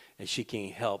with her, and she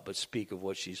can't help but speak of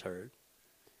what she's heard.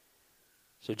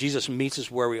 So Jesus meets us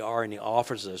where we are, and he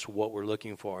offers us what we're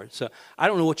looking for. So I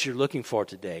don't know what you're looking for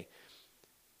today,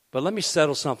 but let me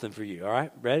settle something for you, all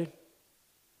right? Ready?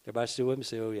 Everybody still with me?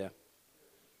 Say, oh, yeah.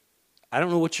 I don't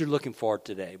know what you're looking for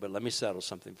today, but let me settle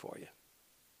something for you.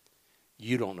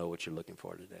 You don't know what you're looking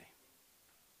for today.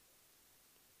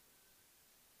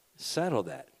 Settle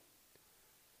that.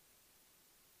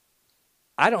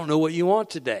 I don't know what you want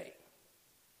today.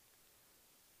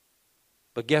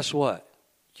 But guess what?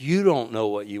 You don't know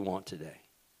what you want today.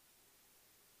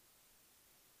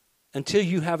 Until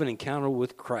you have an encounter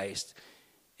with Christ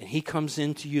and he comes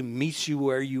into you, meets you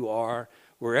where you are,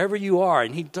 wherever you are,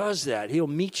 and he does that. He'll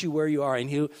meet you where you are, and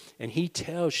he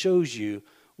shows you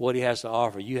what he has to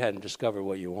offer. You hadn't discovered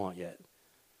what you want yet.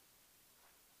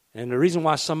 And the reason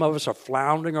why some of us are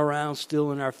floundering around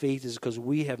still in our faith is because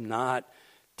we have not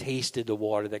tasted the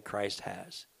water that Christ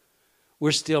has.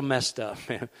 We're still messed up,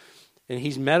 man. And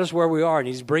he's met us where we are, and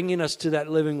he's bringing us to that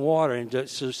living water. And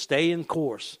so stay in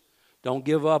course. Don't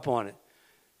give up on it.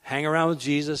 Hang around with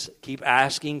Jesus. Keep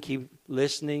asking. Keep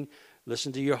listening.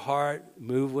 Listen to your heart.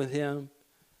 Move with him.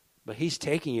 But he's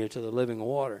taking you to the living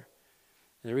water.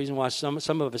 And the reason why some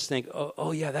of us think,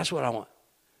 oh yeah, that's what I want.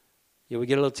 Yeah, we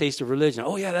get a little taste of religion.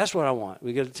 Oh, yeah, that's what I want.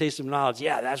 We get a taste of knowledge.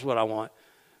 Yeah, that's what I want.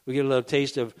 We get a little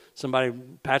taste of somebody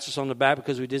pats us on the back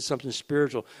because we did something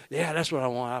spiritual. Yeah, that's what I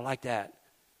want. I like that.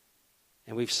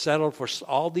 And we've settled for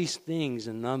all these things,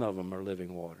 and none of them are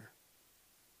living water.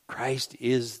 Christ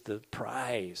is the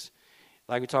prize.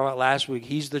 Like we talked about last week,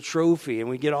 he's the trophy, and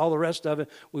we get all the rest of it.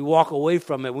 We walk away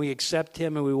from it. We accept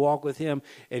him, and we walk with him,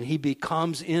 and he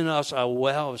becomes in us a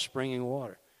well of springing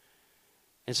water.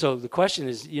 And so the question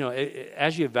is,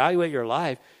 as you evaluate your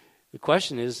life, the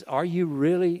question is, are you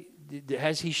really,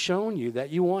 has he shown you that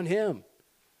you want him?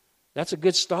 That's a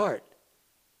good start.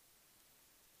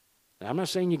 Now, I'm not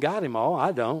saying you got him all.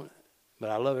 I don't.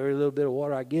 But I love every little bit of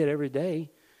water I get every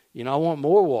day. I want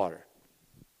more water.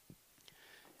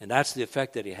 And that's the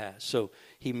effect that he has. So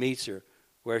he meets her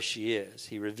where she is.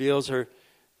 He reveals her.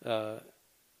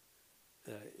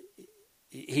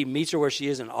 He meets her where she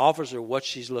is and offers her what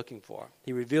she's looking for.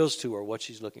 He reveals to her what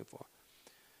she's looking for.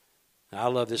 Now, I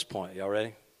love this point. Y'all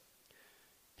ready?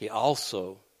 He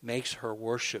also makes her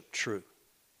worship true.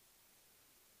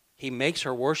 He makes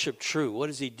her worship true. What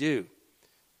does he do?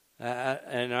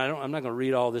 I'm not going to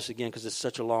read all this again because it's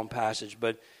such a long passage,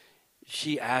 but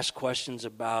she asks questions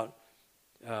about,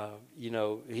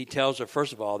 he tells her,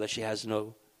 first of all, that she has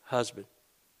no husband.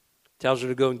 Tells her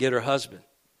to go and get her husband.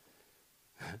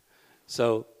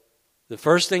 So the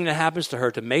first thing that happens to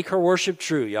her to make her worship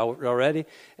true, y'all ready?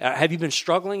 Have you been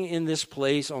struggling in this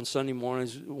place on Sunday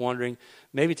mornings, wondering,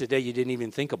 maybe today you didn't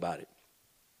even think about it?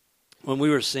 When we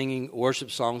were singing worship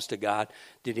songs to God,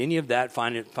 did any of that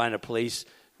find a place?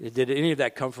 Did any of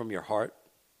that come from your heart?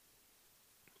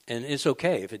 And it's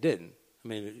okay if it didn't. I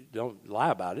mean, don't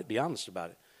lie about it. Be honest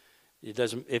about it. It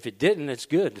doesn't. If it didn't, it's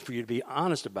good for you to be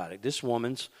honest about it. This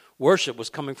woman's worship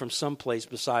was coming from some place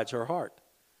besides her heart.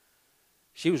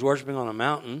 She was worshiping on a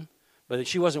mountain, but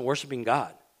she wasn't worshiping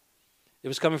God. It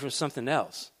was coming from something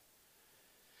else.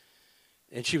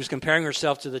 And she was comparing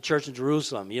herself to the church in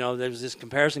Jerusalem. There was this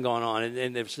comparison going on,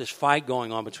 and there was this fight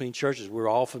going on between churches. We're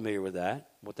all familiar with that,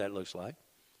 what that looks like.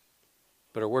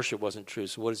 But her worship wasn't true.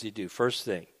 So what does he do? First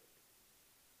thing,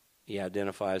 he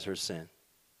identifies her sin.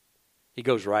 He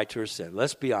goes right to her sin.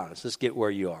 Let's be honest. Let's get where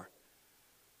you are.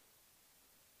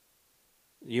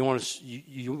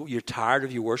 You're tired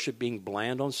of your worship being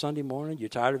bland on Sunday morning? You're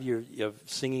tired of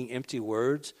singing empty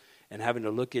words and having to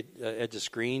look at the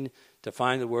screen to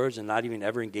find the words and not even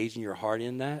ever engaging your heart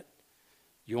in that?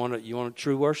 You want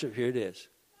true worship? Here it is.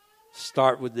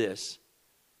 Start with this.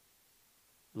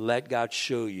 Let God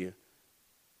show you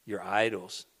your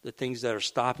idols, the things that are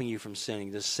stopping you from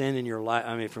sinning, the sin in your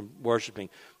life, from worshiping,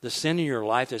 the sin in your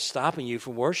life that's stopping you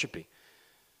from worshiping.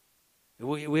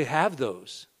 We have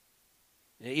those.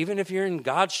 Even if you're in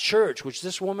God's church, which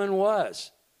this woman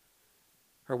was,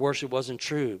 her worship wasn't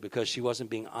true because she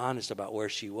wasn't being honest about where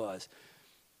she was.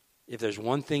 If there's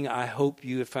one thing I hope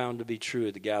you have found to be true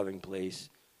at the gathering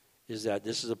place, is that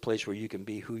this is a place where you can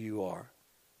be who you are.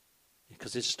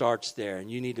 Because it starts there, and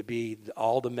you need to be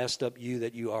all the messed up you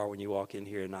that you are when you walk in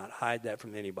here and not hide that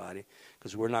from anybody,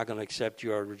 because we're not going to accept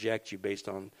you or reject you based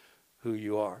on who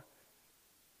you are.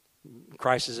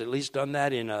 Christ has at least done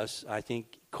that in us, I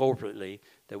think, corporately,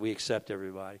 that we accept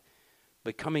everybody.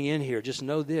 But coming in here, just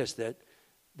know this,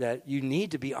 that you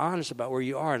need to be honest about where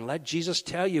you are and let Jesus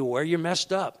tell you where you're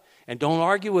messed up. And don't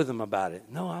argue with him about it.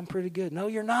 No, I'm pretty good. No,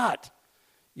 you're not.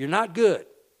 You're not good.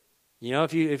 You know,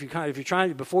 if you're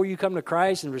trying, before you come to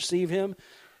Christ and receive him,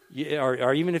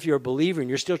 or even if you're a believer and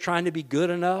you're still trying to be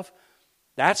good enough,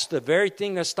 that's the very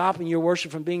thing that's stopping your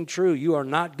worship from being true. You are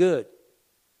not good.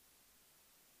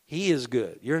 He is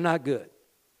good. You're not good.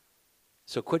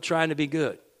 So quit trying to be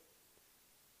good.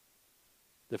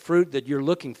 The fruit that you're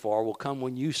looking for will come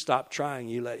when you stop trying.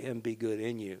 You let him be good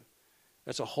in you.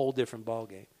 That's a whole different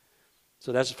ballgame.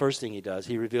 So that's the first thing he does.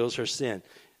 He reveals her sin.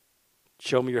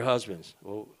 Show me your husbands.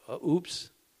 Well, oops.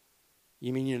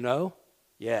 You mean you know?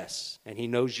 Yes. And he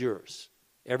knows yours.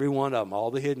 Every one of them,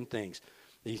 all the hidden things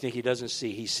that you think he doesn't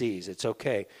see, he sees. It's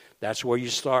okay. That's where you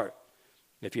start.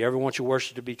 If you ever want your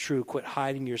worship to be true, quit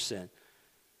hiding your sin.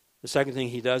 The second thing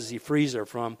he does is he frees her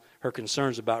from her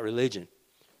concerns about religion.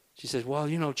 She says, well,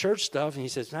 you know, church stuff. And he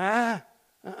says, Let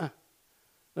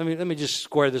me just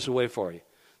square this away for you.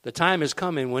 The time is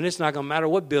coming when it's not going to matter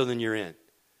what building you're in.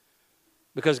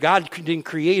 Because God didn't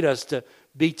create us to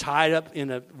be tied up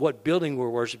in what building we're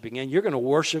worshiping in. You're going to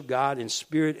worship God in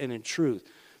spirit and in truth.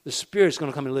 The Spirit's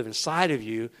going to come and live inside of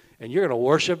you, and you're going to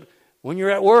worship when you're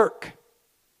at work.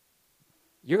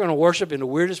 You're going to worship in the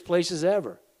weirdest places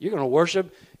ever. You're going to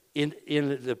worship in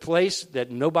the place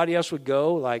that nobody else would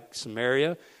go, like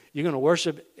Samaria. You're going to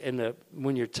worship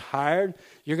when you're tired.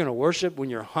 You're going to worship when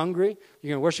you're hungry. You're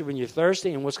going to worship when you're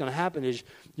thirsty. And what's going to happen is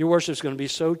your worship is going to be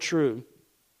so true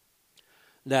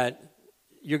that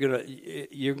you're going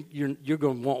to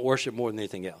want worship more than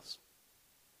anything else.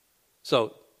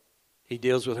 So he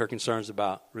deals with her concerns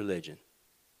about religion.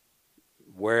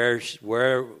 Where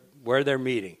they're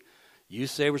meeting. You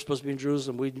say we're supposed to be in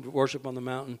Jerusalem. We worship on the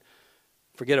mountain.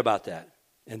 Forget about that.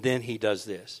 And then he does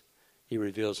this. He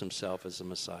reveals himself as the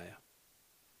Messiah.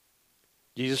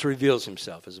 Jesus reveals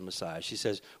himself as a Messiah. She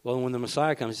says, well, when the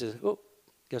Messiah comes, he says, oh,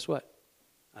 guess what?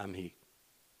 I'm he.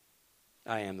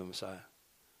 I am the Messiah.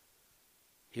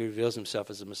 He reveals himself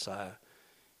as a Messiah.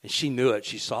 And she knew it.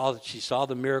 She saw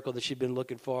the miracle that she'd been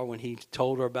looking for when he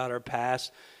told her about her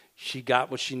past. She got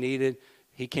what she needed.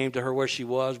 He came to her where she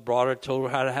was, brought her, told her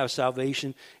how to have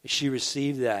salvation. And she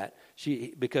received that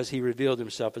because he revealed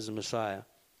himself as a Messiah.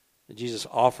 And Jesus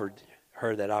offered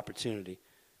her that opportunity.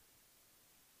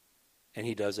 And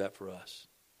he does that for us.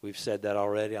 We've said that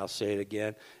already. I'll say it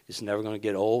again. It's never going to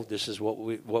get old. This is what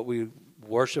we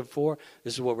worship for.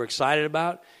 This is what we're excited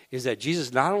about, is that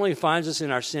Jesus not only finds us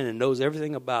in our sin and knows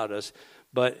everything about us,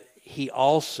 but he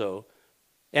also,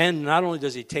 and not only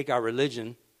does he take our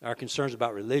religion, our concerns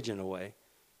about religion away,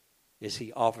 is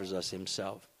he offers us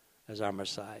himself as our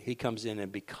Messiah. He comes in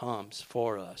and becomes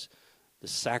for us the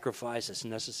sacrifice that's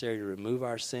necessary to remove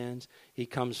our sins. He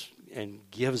comes and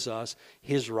gives us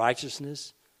his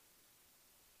righteousness,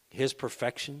 his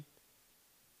perfection,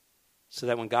 so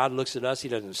that when God looks at us, he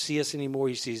doesn't see us anymore.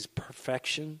 He sees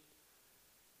perfection.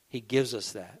 He gives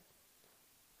us that.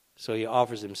 So he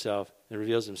offers himself and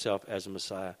reveals himself as a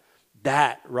Messiah.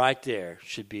 That right there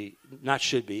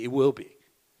it will be.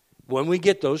 When we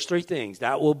get those three things,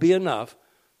 that will be enough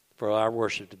for our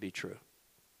worship to be true.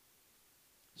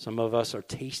 Some of us are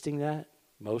tasting that.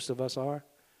 Most of us are.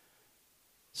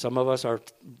 Some of us are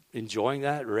enjoying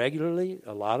that regularly.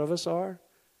 A lot of us are.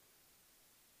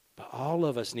 But all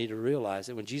of us need to realize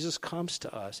that when Jesus comes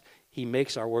to us, he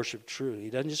makes our worship true. He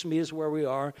doesn't just meet us where we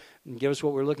are and give us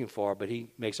what we're looking for, but he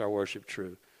makes our worship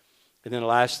true. And then the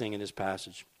last thing in this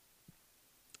passage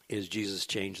is Jesus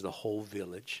changed the whole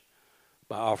village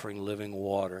by offering living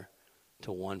water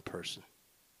to one person.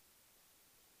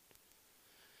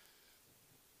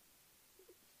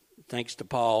 Thanks to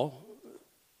Paul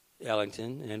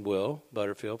Ellington and Will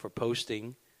Butterfield for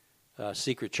posting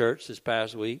Secret Church this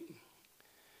past week.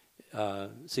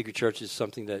 Secret Church is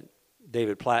something that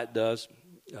David Platt does.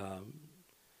 It's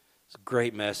a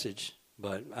great message,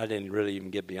 but I didn't really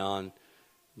even get beyond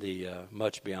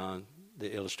much beyond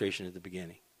the illustration at the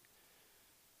beginning.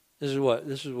 This is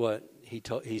what he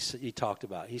talked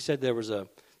about. He said there was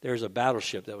a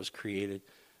battleship that was created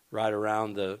right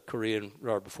around the Korean,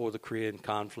 or before the Korean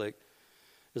conflict.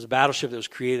 There's a battleship that was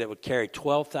created that would carry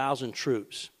 12,000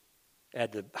 troops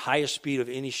at the highest speed of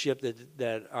any ship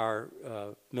that our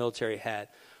military had,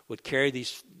 would carry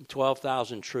these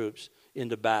 12,000 troops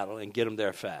into battle and get them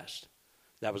there fast.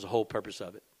 That was the whole purpose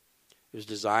of it. It was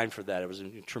designed for that. It was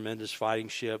a tremendous fighting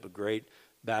ship, a great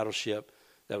battleship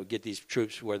that would get these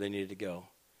troops where they needed to go.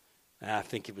 And I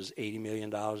think it was $80 million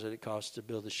that it cost to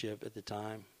build the ship at the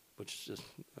time, which is just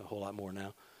a whole lot more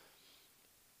now.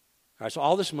 All right, so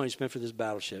all this money spent for this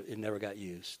battleship, it never got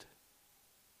used.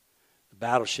 The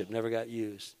battleship never got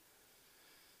used.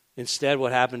 Instead,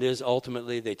 what happened is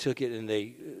ultimately they took it and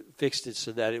they fixed it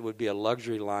so that it would be a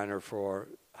luxury liner for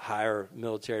higher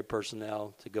military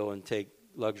personnel to go and take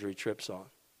luxury trips on.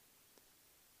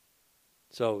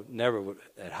 So never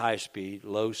at high speed,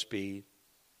 low speed,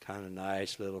 kind of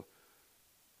nice little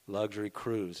luxury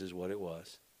cruise is what it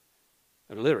was.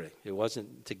 And literally, it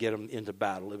wasn't to get them into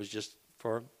battle. It was just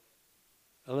for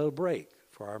a little break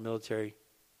for our military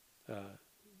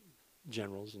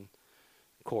generals and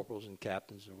corporals and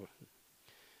captains.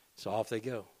 So off they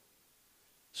go.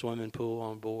 Swimming pool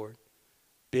on board.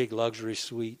 Big luxury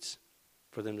suites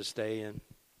for them to stay in.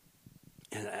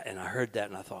 And I heard that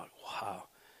and I thought, wow.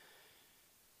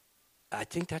 I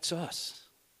think that's us.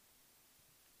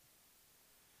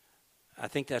 I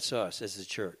think that's us as a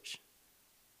church.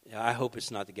 I hope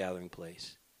it's not the gathering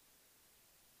place.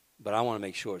 But I want to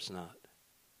make sure it's not.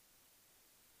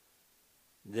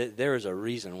 There is a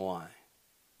reason why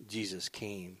Jesus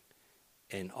came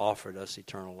and offered us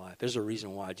eternal life. There's a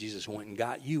reason why Jesus went and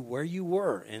got you where you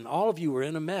were. And all of you were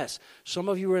in a mess. Some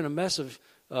of you were in a mess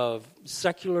of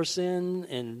secular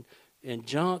sin and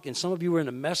junk. And some of you were in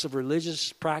a mess of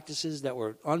religious practices that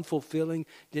were unfulfilling,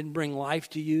 didn't bring life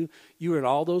to you. You were in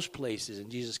all those places. And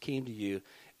Jesus came to you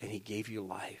and he gave you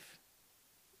life.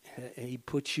 And he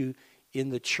put you in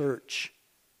the church.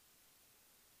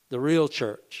 The real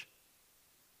church.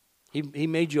 He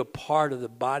made you a part of the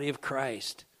body of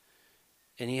Christ.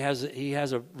 And he has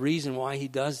a reason why he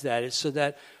does that. It's so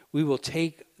that we will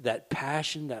take that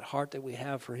passion, that heart that we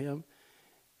have for him,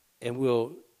 and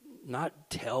we'll not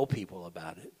tell people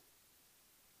about it,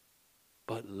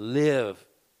 but live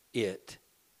it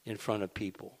in front of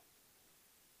people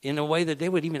in a way that they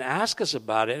would even ask us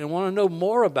about it and want to know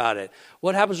more about it.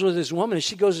 What happens with this woman is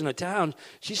she goes into town,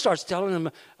 she starts telling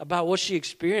them about what she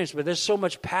experienced, but there's so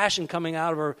much passion coming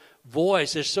out of her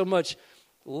voice. There's so much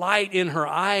light in her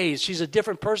eyes. She's a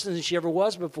different person than she ever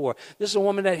was before. This is a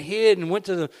woman that hid and went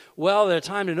to the well at a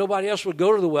time that nobody else would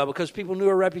go to the well because people knew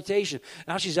her reputation.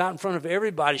 Now she's out in front of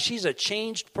everybody. She's a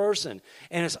changed person,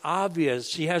 and it's obvious.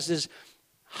 She has this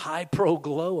high pro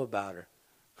glow about her,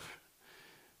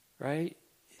 right?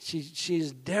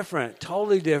 She's different,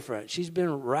 totally different. She's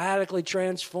been radically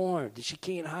transformed. She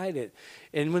can't hide it.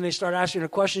 And when they start asking her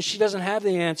questions, she doesn't have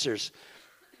the answers.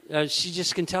 She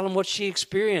just can tell them what she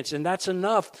experienced, and that's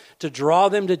enough to draw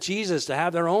them to Jesus, to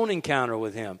have their own encounter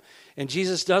with him. And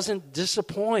Jesus doesn't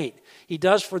disappoint. He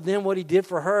does for them what he did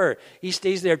for her. He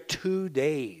stays there 2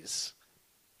 days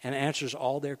and answers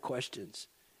all their questions.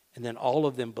 And then all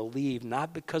of them believe,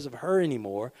 not because of her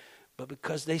anymore, but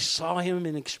because they saw him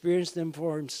and experienced them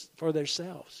for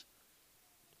themselves.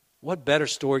 What better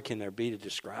story can there be to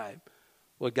describe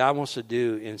what God wants to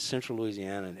do in central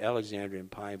Louisiana and Alexandria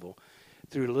and Pineville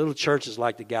through little churches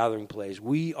like the Gathering Place?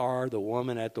 We are the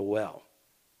woman at the well.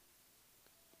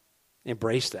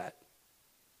 Embrace that.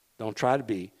 Don't try to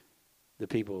be the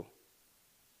people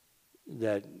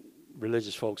that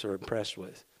religious folks are impressed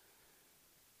with.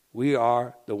 We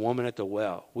are the woman at the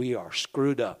well. We are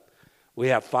screwed up. We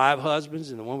have 5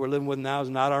 husbands, and the one we're living with now is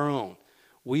not our own.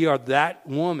 We are that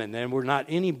woman, and we're not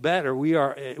any better. We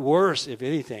are worse, if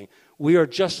anything. We are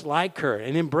just like her,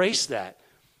 and embrace that.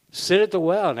 Sit at the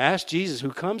well and ask Jesus,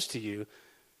 who comes to you,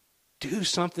 do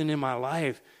something in my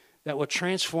life that will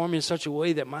transform me in such a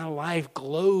way that my life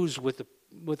glows with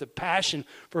a passion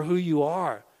for who you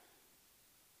are.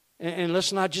 And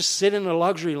let's not just sit in a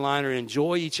luxury liner and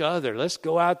enjoy each other. Let's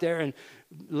go out there and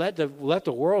let the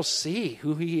world see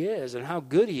who he is and how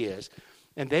good he is.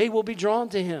 And they will be drawn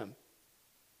to him.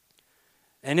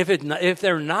 And if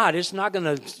they're not, it's not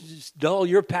going to dull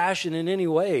your passion in any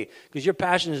way, because your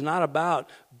passion is not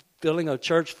about filling a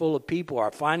church full of people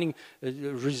or finding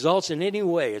results in any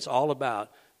way. It's all about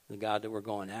the God that we're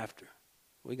going after.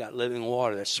 We got living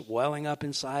water that's swelling up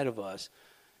inside of us.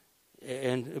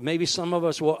 And maybe some of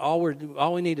us, all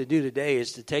we need to do today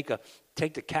is to take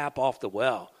the cap off the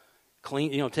well,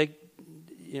 clean.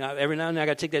 Every now and then I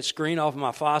got to take that screen off of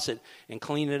my faucet and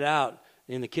clean it out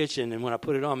in the kitchen. And when I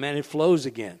put it on, man, it flows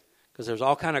again because there's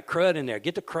all kind of crud in there.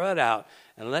 Get the crud out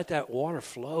and let that water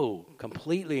flow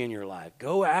completely in your life.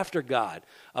 Go after God.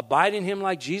 Abide in him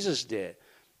like Jesus did.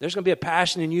 There's going to be a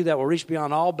passion in you that will reach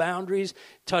beyond all boundaries,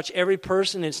 touch every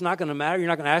person. It's not going to matter. You're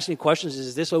not going to ask any questions.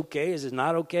 Is this okay? Is it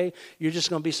not okay? You're just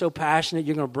going to be so passionate.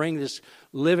 You're going to bring this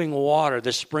living water,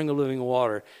 this spring of living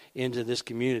water into this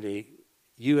community.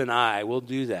 You and I will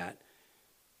do that.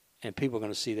 And people are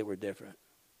going to see that we're different.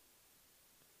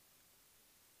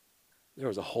 There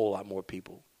was a whole lot more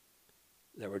people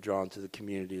that were drawn to the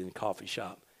community and the coffee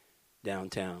shop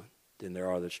downtown than there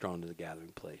are that's drawn to the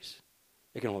gathering place.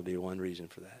 There can only be one reason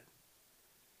for that,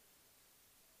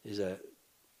 is that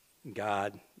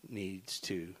God needs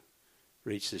to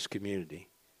reach this community,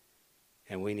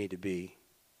 and we need to be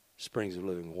springs of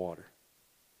living water,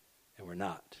 and we're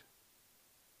not.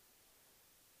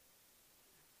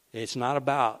 It's not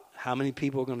about how many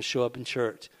people are going to show up in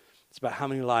church. It's about how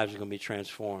many lives are going to be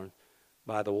transformed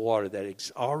by the water that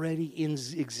is already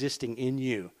existing in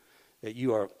you, that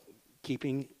you are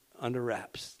keeping under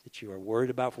wraps, that you are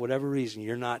worried about for whatever reason.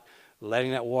 You're not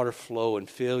letting that water flow and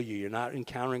fill you. You're not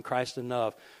encountering Christ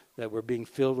enough that we're being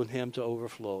filled with him to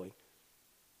overflowing.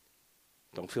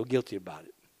 Don't feel guilty about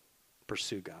it.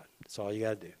 Pursue God. That's all you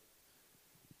got to do.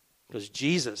 Because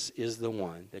Jesus is the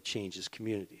one that changes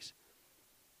communities.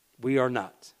 We are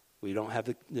not. We don't have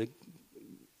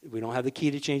the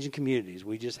key to changing communities.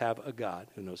 We just have a God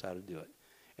who knows how to do it.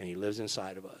 And he lives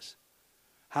inside of us.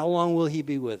 How long will he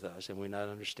be with us and we not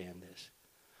understand this?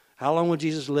 How long will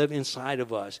Jesus live inside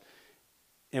of us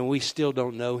and we still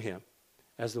don't know him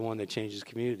as the one that changes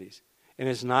communities? And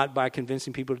it's not by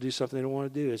convincing people to do something they don't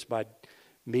want to do. It's by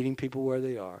meeting people where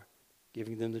they are,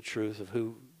 giving them the truth of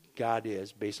who God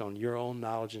is based on your own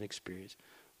knowledge and experience,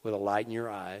 with a light in your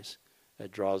eyes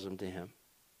that draws them to him.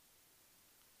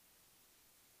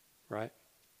 Right?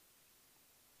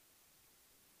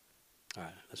 All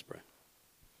right, let's pray.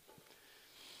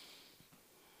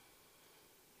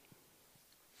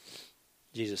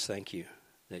 Jesus, thank you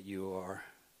that you are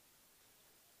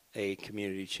a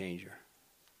community changer,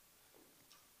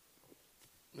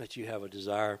 that you have a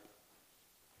desire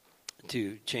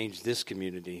to change this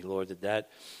community, Lord, that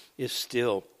is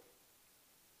still,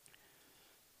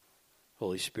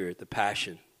 Holy Spirit, the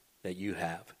passion that you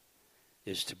have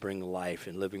is to bring life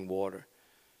and living water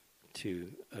to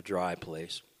a dry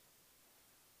place.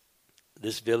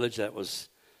 This village that was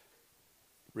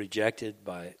rejected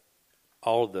by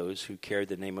all of those who carried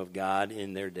the name of God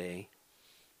in their day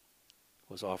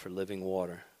was offered living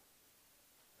water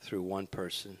through one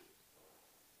person.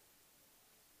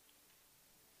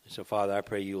 So, Father, I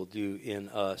pray you will do in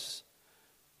us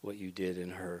what you did in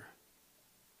her.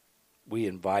 We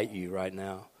invite you right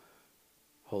now,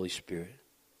 Holy Spirit,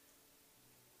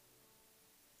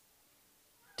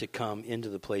 to come into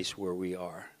the place where we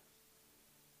are,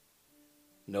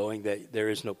 knowing that there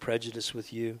is no prejudice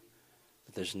with you,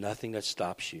 that there's nothing that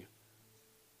stops you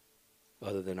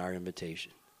other than our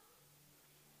invitation.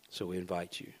 So we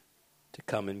invite you to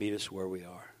come and meet us where we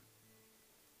are.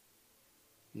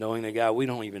 Knowing that, God, we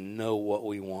don't even know what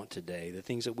we want today. The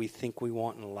things that we think we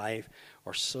want in life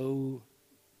are so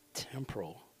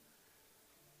temporal.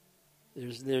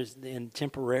 And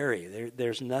temporary.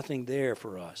 There's nothing there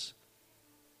for us.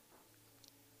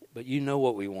 But you know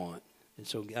what we want. And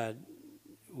so, God,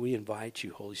 we invite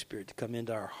you, Holy Spirit, to come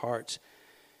into our hearts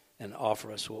and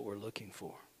offer us what we're looking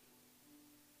for.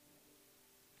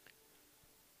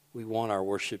 We want our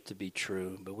worship to be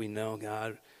true, but we know,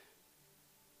 God,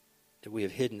 that we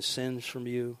have hidden sins from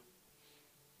you.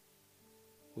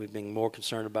 We've been more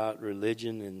concerned about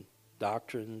religion and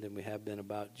doctrine than we have been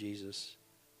about Jesus.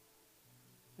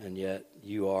 And yet,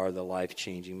 you are the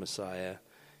life-changing Messiah.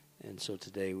 And so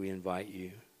today we invite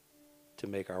you to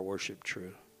make our worship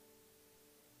true.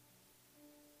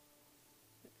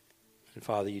 And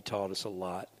Father, you taught us a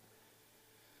lot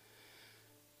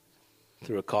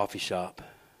through a coffee shop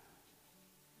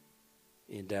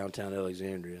in downtown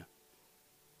Alexandria.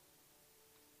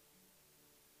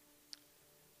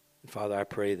 And Father, I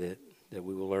pray that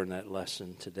we will learn that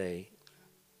lesson today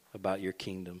about your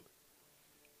kingdom.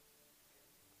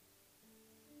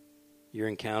 Your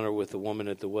encounter with the woman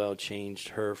at the well changed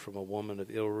her from a woman of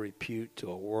ill repute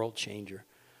to a world changer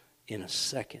in a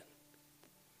second.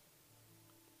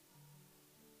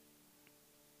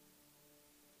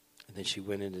 And then she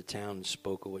went into town and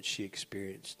spoke of what she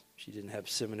experienced. She didn't have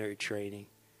seminary training.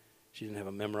 She didn't have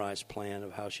a memorized plan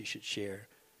of how she should share.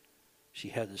 She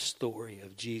had the story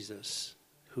of Jesus,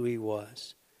 who he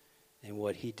was, and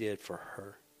what he did for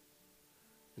her.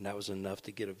 And that was enough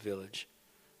to get a village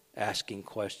asking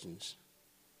questions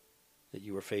that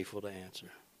you were faithful to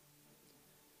answer.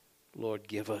 Lord,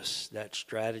 give us that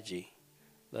strategy.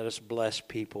 Let us bless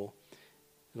people.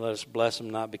 And let us bless them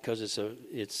not because it's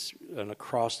an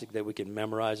acrostic that we can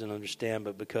memorize and understand,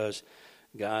 but because,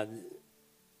 God,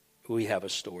 we have a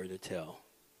story to tell.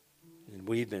 And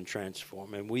we've been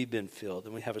transformed, and we've been filled,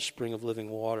 and we have a spring of living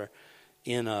water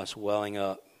in us welling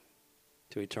up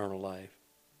to eternal life.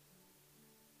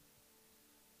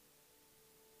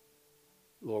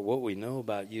 Lord, what we know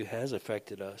about you has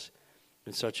affected us,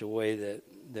 in such a way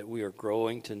that we are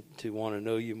growing to want to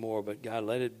know you more. But God,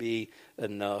 let it be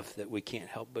enough that we can't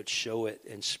help but show it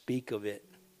and speak of it.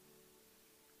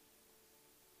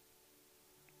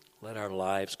 Let our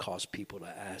lives cause people to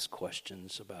ask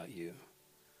questions about you.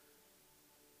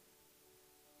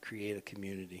 Create a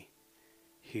community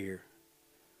here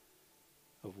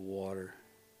of water,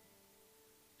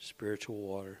 spiritual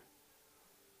water.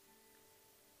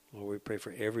 Lord, we pray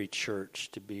for every church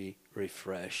to be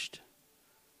refreshed,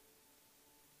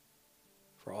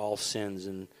 for all sins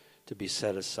and to be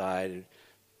set aside, and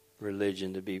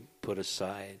religion to be put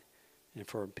aside, and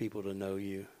for people to know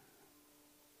you.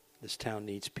 This town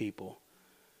needs people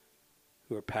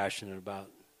who are passionate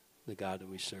about the God that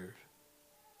we serve.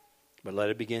 But let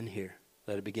it begin here.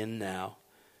 Let it begin now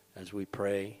as we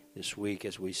pray this week,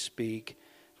 as we speak,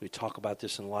 as we talk about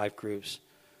this in life groups.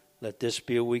 Let this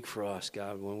be a week for us,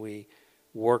 God, when we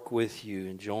work with you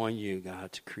and join you,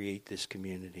 God, to create this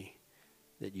community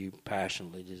that you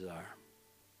passionately desire.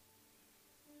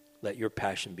 Let your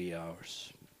passion be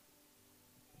ours.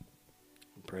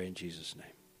 We pray in Jesus'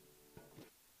 name.